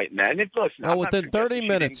seem right in that. And within 30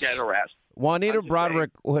 minutes, get harassed. Juanita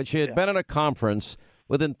Broderick, she had been at a conference.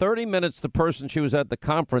 Within 30 minutes, the person she was at the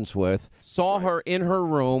conference with saw her in her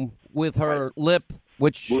room with her lip,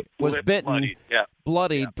 which was bitten,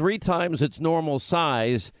 bloodied 3 times its normal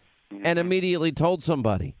size, and immediately told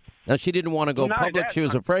somebody. Now, she didn't want to go public. She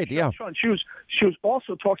was afraid. Sean, she was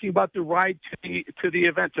also talking about the ride to the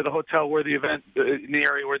event, to the hotel where the event, in the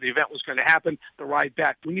area where the event was going to happen, the ride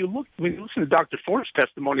back. When you listen to Dr. Ford's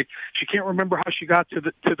testimony, she can't remember how she got to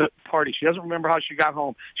the party. She doesn't remember how she got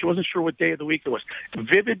home. She wasn't sure what day of the week it was.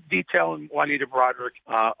 Vivid detail in Juanita Broderick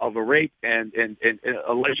of a rape and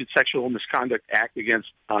alleged sexual misconduct act against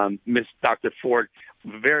Miss Dr. Ford.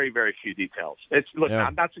 Very, very few details.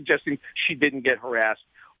 I'm not suggesting she didn't get harassed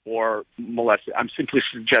or molested. I'm simply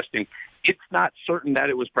suggesting it's not certain that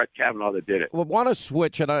it was Brett Kavanaugh that did it. Well, I want to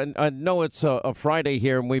switch, and I know it's a Friday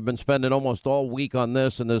here, and we've been spending almost all week on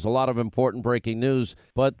this, and there's a lot of important breaking news.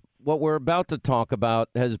 But what we're about to talk about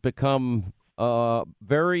has become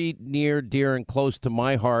very near, dear, and close to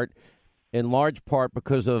my heart, in large part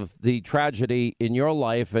because of the tragedy in your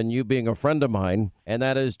life and you being a friend of mine. And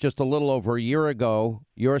that is just a little over a year ago,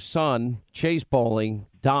 your son, Chase Bowling,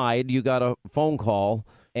 died. You got a phone call,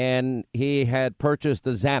 and he had purchased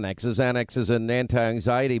a Xanax. A Xanax is an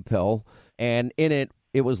anti-anxiety pill, and in it,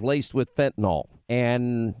 it was laced with fentanyl.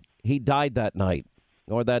 And he died that night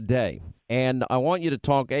or that day. And I want you to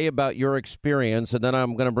talk, about your experience, and then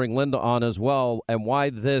I'm going to bring Linda on as well, and why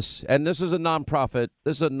this, and this is a nonprofit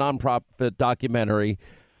documentary,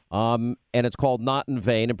 and it's called Not in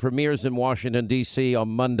Vain. It premieres in Washington, D.C. on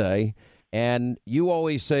Monday. And you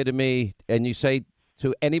always say to me, and you say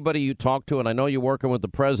to anybody you talk to, and I know you're working with the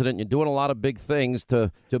president, you're doing a lot of big things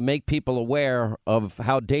to make people aware of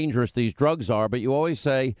how dangerous these drugs are, but you always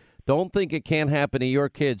say, don't think it can't happen to your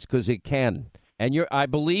kids, because it can. And I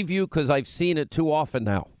believe you because I've seen it too often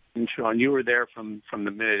now. And Sean, you were there from the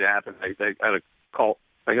minute it happened. I got a call.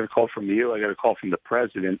 I got a call from you. I got a call from the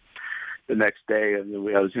president the next day. And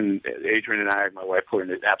I was in. Adrian and I, my wife, were in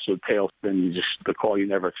an absolute tailspin. Just the call you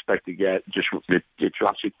never expect to get. Just it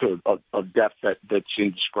drops you to a depth that's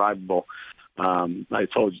indescribable. I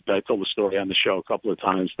told the story on the show a couple of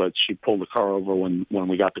times, but she pulled the car over when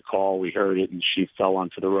we got the call. We heard it, and she fell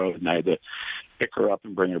onto the road, and I had to pick her up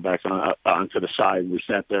and bring her back onto the side. We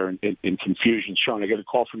sat there in confusion. Sean, I got a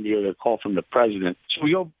call from you, I got a call from the president. So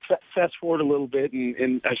we go fast forward a little bit,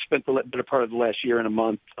 and I spent the better part of the last year and a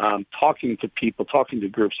month talking to people, talking to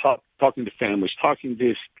groups, talking to families, talking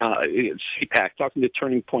to CPAC, talking to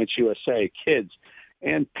Turning Points USA, kids,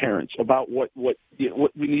 and parents about what we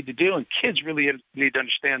need to do. And kids really need to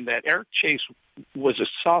understand that Eric Chase was a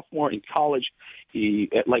sophomore in college. He,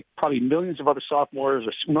 like probably millions of other sophomores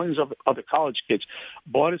or millions of other college kids,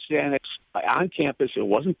 bought a Xanax on campus. It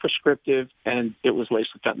wasn't prescriptive, and it was laced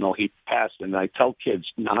with fentanyl. He passed, and I tell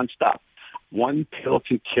kids nonstop, one pill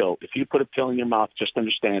can kill. If you put a pill in your mouth, just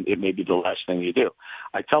understand it may be the last thing you do.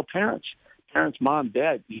 I tell parents, mom,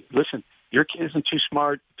 dad, listen, your kid isn't too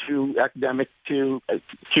smart, too academic, too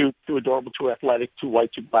adorable, too athletic, too white,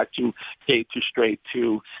 too black, too gay, too straight,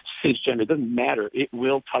 too cisgender. It doesn't matter. It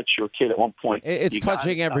will touch your kid at one point. It's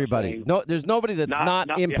touching everybody. No, there's nobody that's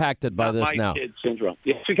not impacted by this now. Kid syndrome.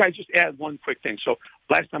 Yeah. So, guys, just add one quick thing. So,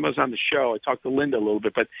 last time I was on the show, I talked to Linda a little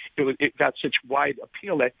bit, but it got such wide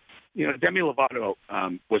appeal that Demi Lovato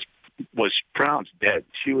was pronounced dead.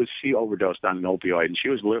 She overdosed on an opioid, and she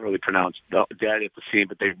was literally pronounced dead at the scene,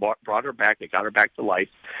 but they brought her back. They got her back to life.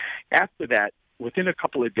 After that, within a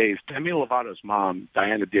couple of days, Demi Lovato's mom,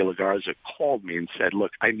 Diana De La Garza, called me and said,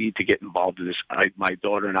 look, I need to get involved in this. My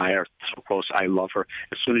daughter and I are so close. I love her.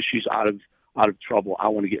 As soon as she's out of trouble, I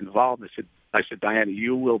want to get involved. I said, Diana,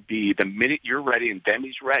 you will be, the minute you're ready and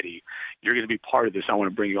Demi's ready, you're going to be part of this. I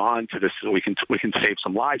want to bring you on to this so we can save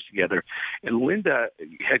some lives together. And Linda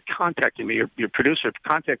had contacted me, your producer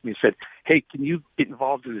contacted me and said, hey, can you get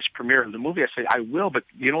involved in this premiere of the movie? I said, I will, but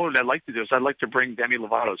you know what I'd like to do is I'd like to bring Demi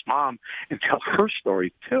Lovato's mom and tell her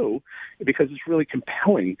story too, because it's really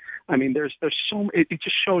compelling. I mean, there's so it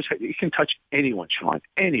just shows how it can touch anyone, Sean,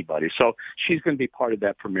 anybody. So she's going to be part of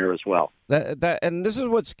that premiere as well. And this is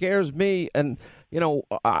what scares me. And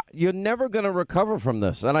you're never going to recover from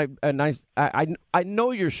this. And I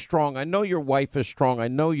know you're strong. I know your wife is strong. I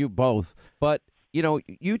know you both. But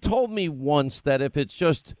you told me once that if it's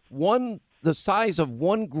just the size of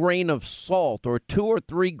 1 grain of salt or 2 or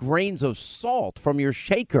 3 grains of salt from your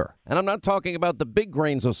shaker, and I'm not talking about the big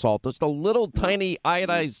grains of salt, it's the little tiny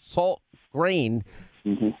iodized salt grain,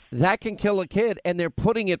 that can kill a kid, and they're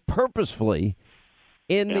putting it purposefully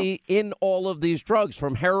in all of these drugs,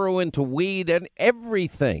 from heroin to weed and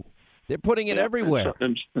everything. They're putting it everywhere.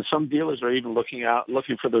 And some dealers are even looking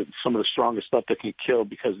for some of the strongest stuff that can kill,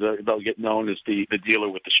 because they'll get known as the dealer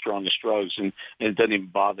with the strongest drugs, and it doesn't even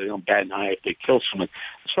bother. They don't bat an eye if they kill someone.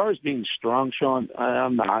 As far as being strong, Sean,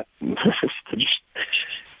 I'm not.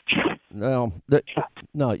 No,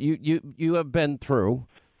 you have been through.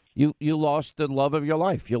 You lost the love of your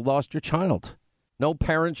life. You lost your child. No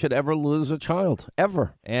parent should ever lose a child,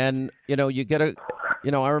 ever. And you get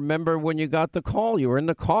I remember when you got the call. You were in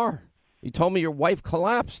the car. You told me your wife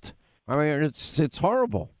collapsed. I mean, it's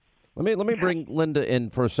horrible. Let me bring Linda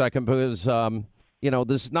in for a second, because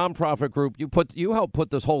this nonprofit group you helped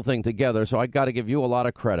put this whole thing together. So I got to give you a lot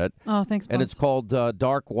of credit. Oh, thanks. And it's called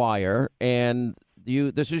Dark Wire, and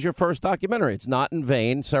this is your first documentary. It's not in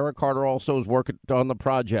vain. Sarah Carter also is working on the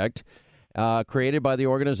project. Created by the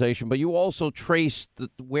organization, but you also traced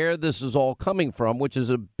where this is all coming from, which is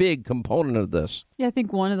a big component of this. Yeah, I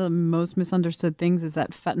think one of the most misunderstood things is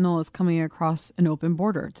that fentanyl is coming across an open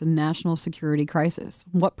border. It's a national security crisis.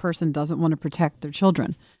 What person doesn't want to protect their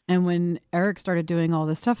children? And when Eric started doing all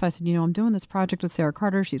this stuff, I said, I'm doing this project with Sarah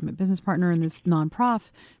Carter. She's my business partner in this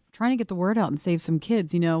nonprofit, trying to get the word out and save some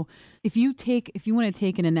kids. If you want to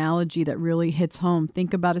take an analogy that really hits home,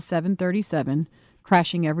 think about a 737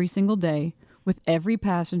 crashing every single day with every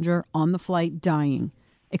passenger on the flight dying,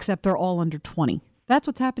 except they're all under 20. That's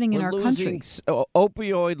what's happening in our country.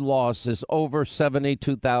 Opioid loss is over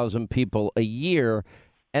 72,000 people a year,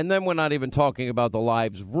 and then we're not even talking about the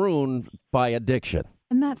lives ruined by addiction.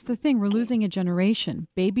 And that's the thing. We're losing a generation.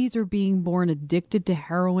 Babies are being born addicted to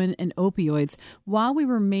heroin and opioids. While we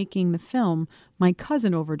were making the film, my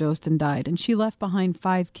cousin overdosed and died, and she left behind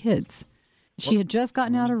 5 kids. She had just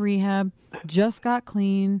gotten out of rehab, just got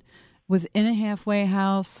clean, was in a halfway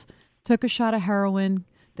house, took a shot of heroin.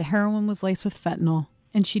 The heroin was laced with fentanyl,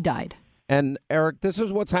 and she died. And, Eric, this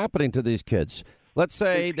is what's happening to these kids. Let's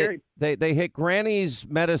say they hit Granny's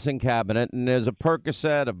medicine cabinet, and there's a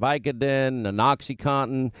Percocet, a Vicodin, an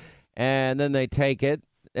OxyContin, and then they take it,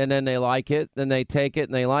 and then they like it, then they take it,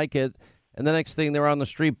 and they like it, and the next thing they're on the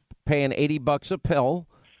street paying $80 a pill,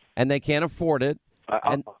 and they can't afford it.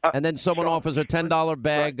 And then someone offers a $10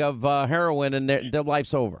 bag of heroin, and their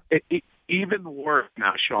life's over. Even worse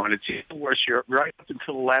now, Sean. It's even worse. You're right up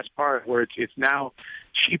until the last part, where it's now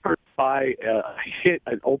cheaper to buy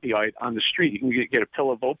an opioid on the street. You can get a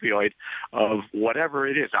pill of opioid of whatever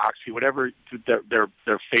it is, Oxy, whatever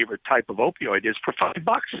their favorite type of opioid is, for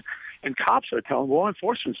 $5. And cops are telling, law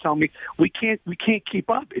enforcement's telling me, we can't keep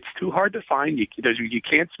up. It's too hard to find. You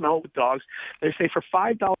can't smell it with dogs. They say for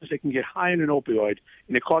 $5 they can get high on an opioid,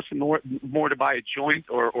 and it costs them more to buy a joint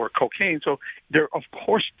or cocaine. So they're of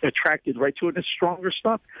course attracted right to it. And it's stronger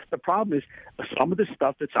stuff. The problem is some of the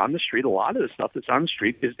stuff that's on the street, a lot of the stuff that's on the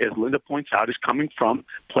street, is, as Linda points out, is coming from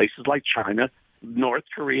places like China, North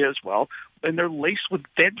Korea as well, and they're laced with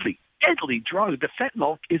deadly drug. The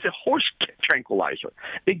fentanyl is a horse tranquilizer.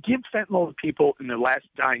 They give fentanyl to people in their last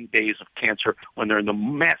dying days of cancer when they're in the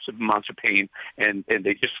massive amounts of pain, and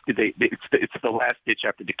it's the last ditch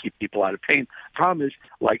effort to keep people out of pain. Problem is,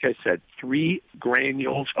 like I said, 3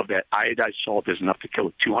 granules of that iodized salt is enough to kill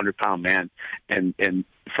a 200-pound man, and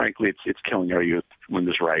frankly, it's killing our youth.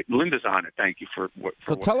 Linda's right. Linda's on it. Thank you for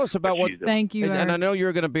tell us about what. Thank you, and I know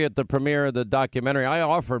you're going to be at the premiere of the documentary. I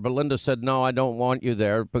offered, but Linda said no. I don't want you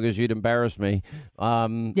there because you'd embarrass me.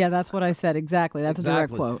 Yeah, that's what I said. Exactly. That's a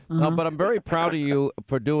direct quote. No, but I'm very proud of you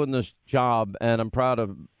for doing this job, and I'm proud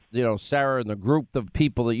of Sarah and the group of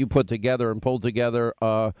people that you put together and pulled together.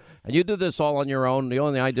 And you did this all on your own. The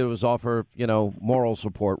only thing I did was offer, moral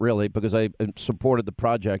support, really, because I supported the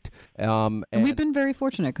project. And we've been very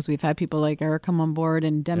fortunate because we've had people like Eric come on board,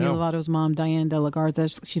 and Demi Lovato's mom, Diane De La Garza,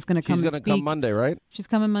 she's going to come and speak. She's going to come Monday, right? She's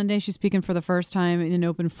coming Monday. She's speaking for the first time in an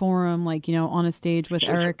open forum, on a stage with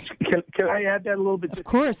Eric. Can I add that a little bit? Of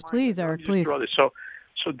course, please, Eric, please.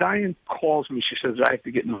 So Diane calls me. She says, I have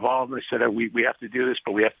to get involved. And I said, we have to do this,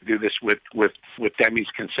 but we have to do this with Demi's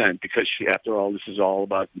consent, because after all, this is all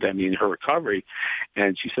about Demi and her recovery.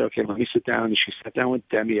 And she said, okay, let me sit down. And she sat down with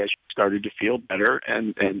Demi as she started to feel better.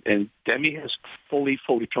 And Demi has fully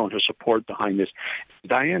thrown her support behind this.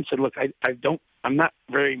 Diane said, look, I'm not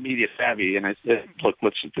very media savvy, and I said, "Look,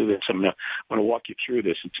 let's do this. I'm going to walk you through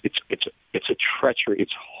this. It's a treachery.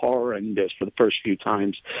 It's horrendous for the first few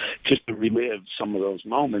times, just to relive some of those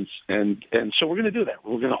moments, and so we're going to do that.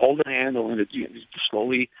 We're going to hold her hand. We're going to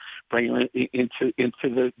slowly bring her into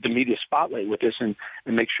the media spotlight with this, and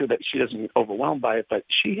make sure that she doesn't get overwhelmed by it. But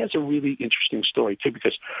she has a really interesting story too,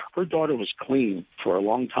 because her daughter was clean for a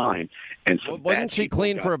long time, and wasn't she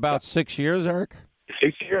clean for about 6 years, Eric?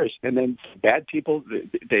 6 years, and then bad people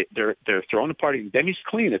they're throwing a party. And Demi's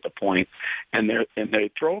clean at the point, and they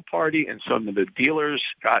throw a party, and some of the dealers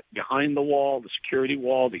got behind the wall, the security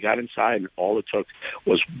wall. They got inside, and all it took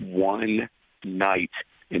was one night,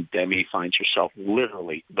 and Demi finds herself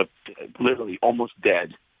literally almost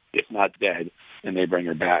dead, if not dead, and they bring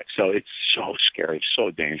her back. So it's so scary, so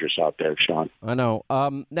dangerous out there, Sean. I know.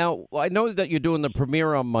 Now, I know that you're doing the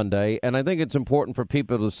premiere on Monday, and I think it's important for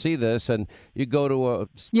people to see this. And you go to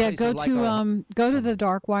go to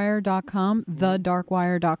thedarkwire.com,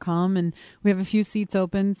 thedarkwire.com, and we have a few seats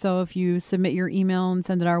open. So if you submit your email and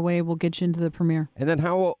send it our way, we'll get you into the premiere. And then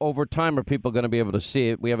how over time are people going to be able to see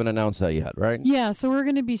it? We haven't announced that yet, right? Yeah, so we're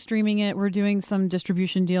going to be streaming it. We're doing some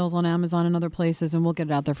distribution deals on Amazon and other places, and we'll get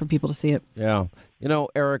it out there for people to see it. Yeah. You know,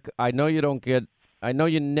 Eric, I know you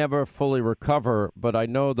never fully recover, but I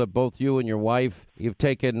know that both you and your wife, you've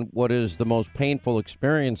taken what is the most painful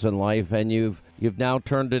experience in life, and you've now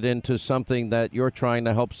turned it into something that you're trying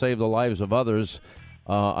to help save the lives of others.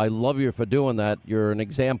 I love you for doing that. You're an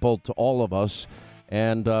example to all of us.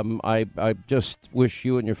 And I just wish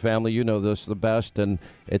you and your family, you know this, the best. And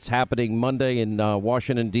it's happening Monday in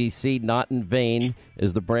Washington, D.C. Not in Vain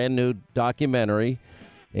is the brand new documentary.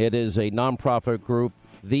 It is a nonprofit group,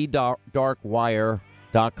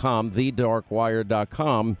 thedarkwire.com,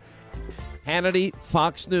 thedarkwire.com. Hannity,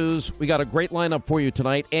 Fox News, we got a great lineup for you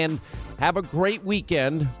tonight. And have a great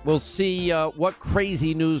weekend. We'll see what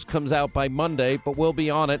crazy news comes out by Monday, but we'll be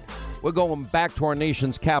on it. We're going back to our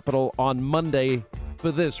nation's capital on Monday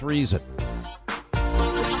for this reason.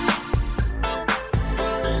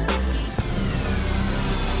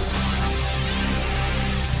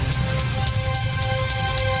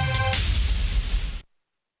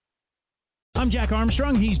 I'm Jack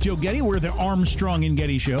Armstrong. He's Joe Getty. We're the Armstrong and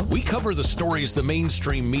Getty Show. We cover the stories the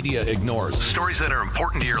mainstream media ignores. The stories that are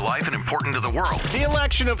important to your life and important to the world. The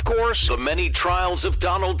election, of course. The many trials of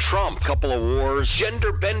Donald Trump. Couple of wars.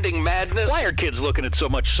 Gender-bending madness. Why are kids looking at so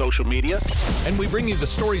much social media? And we bring you the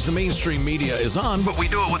stories the mainstream media is on, but we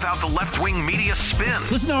do it without the left-wing media spin.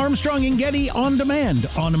 Listen to Armstrong and Getty on demand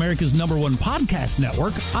on America's #1 podcast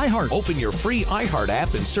network, iHeart. Open your free iHeart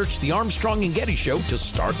app and search The Armstrong and Getty Show to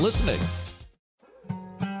start listening.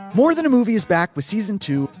 More Than a Movie is back with Season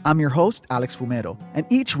 2. I'm your host, Alex Fumero, and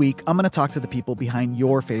each week I'm going to talk to the people behind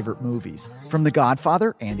your favorite movies. From The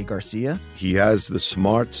Godfather, Andy Garcia. He has the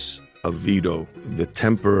smarts of Vito, the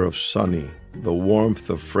temper of Sonny, the warmth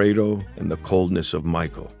of Fredo, and the coldness of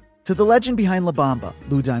Michael. To the legend behind La Bamba,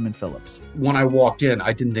 Lou Diamond Phillips. When I walked in,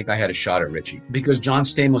 I didn't think I had a shot at Richie because John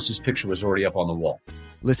Stamos' picture was already up on the wall.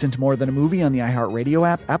 Listen to More Than a Movie on the iHeartRadio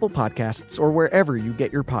app, Apple Podcasts, or wherever you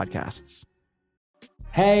get your podcasts.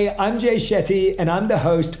 Hey, I'm Jay Shetty, and I'm the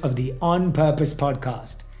host of the On Purpose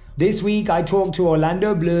podcast. This week, I talked to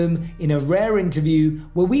Orlando Bloom in a rare interview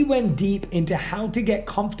where we went deep into how to get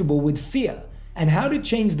comfortable with fear and how to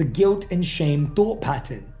change the guilt and shame thought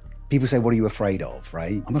pattern. People say, what are you afraid of,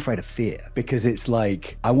 right? I'm afraid of fear because it's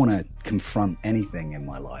like I want to confront anything in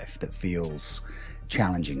my life that feels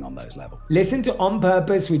challenging on those levels. Listen to On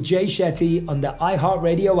Purpose with Jay Shetty on the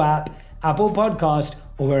iHeartRadio app, Apple Podcast,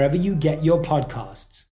 or wherever you get your podcasts.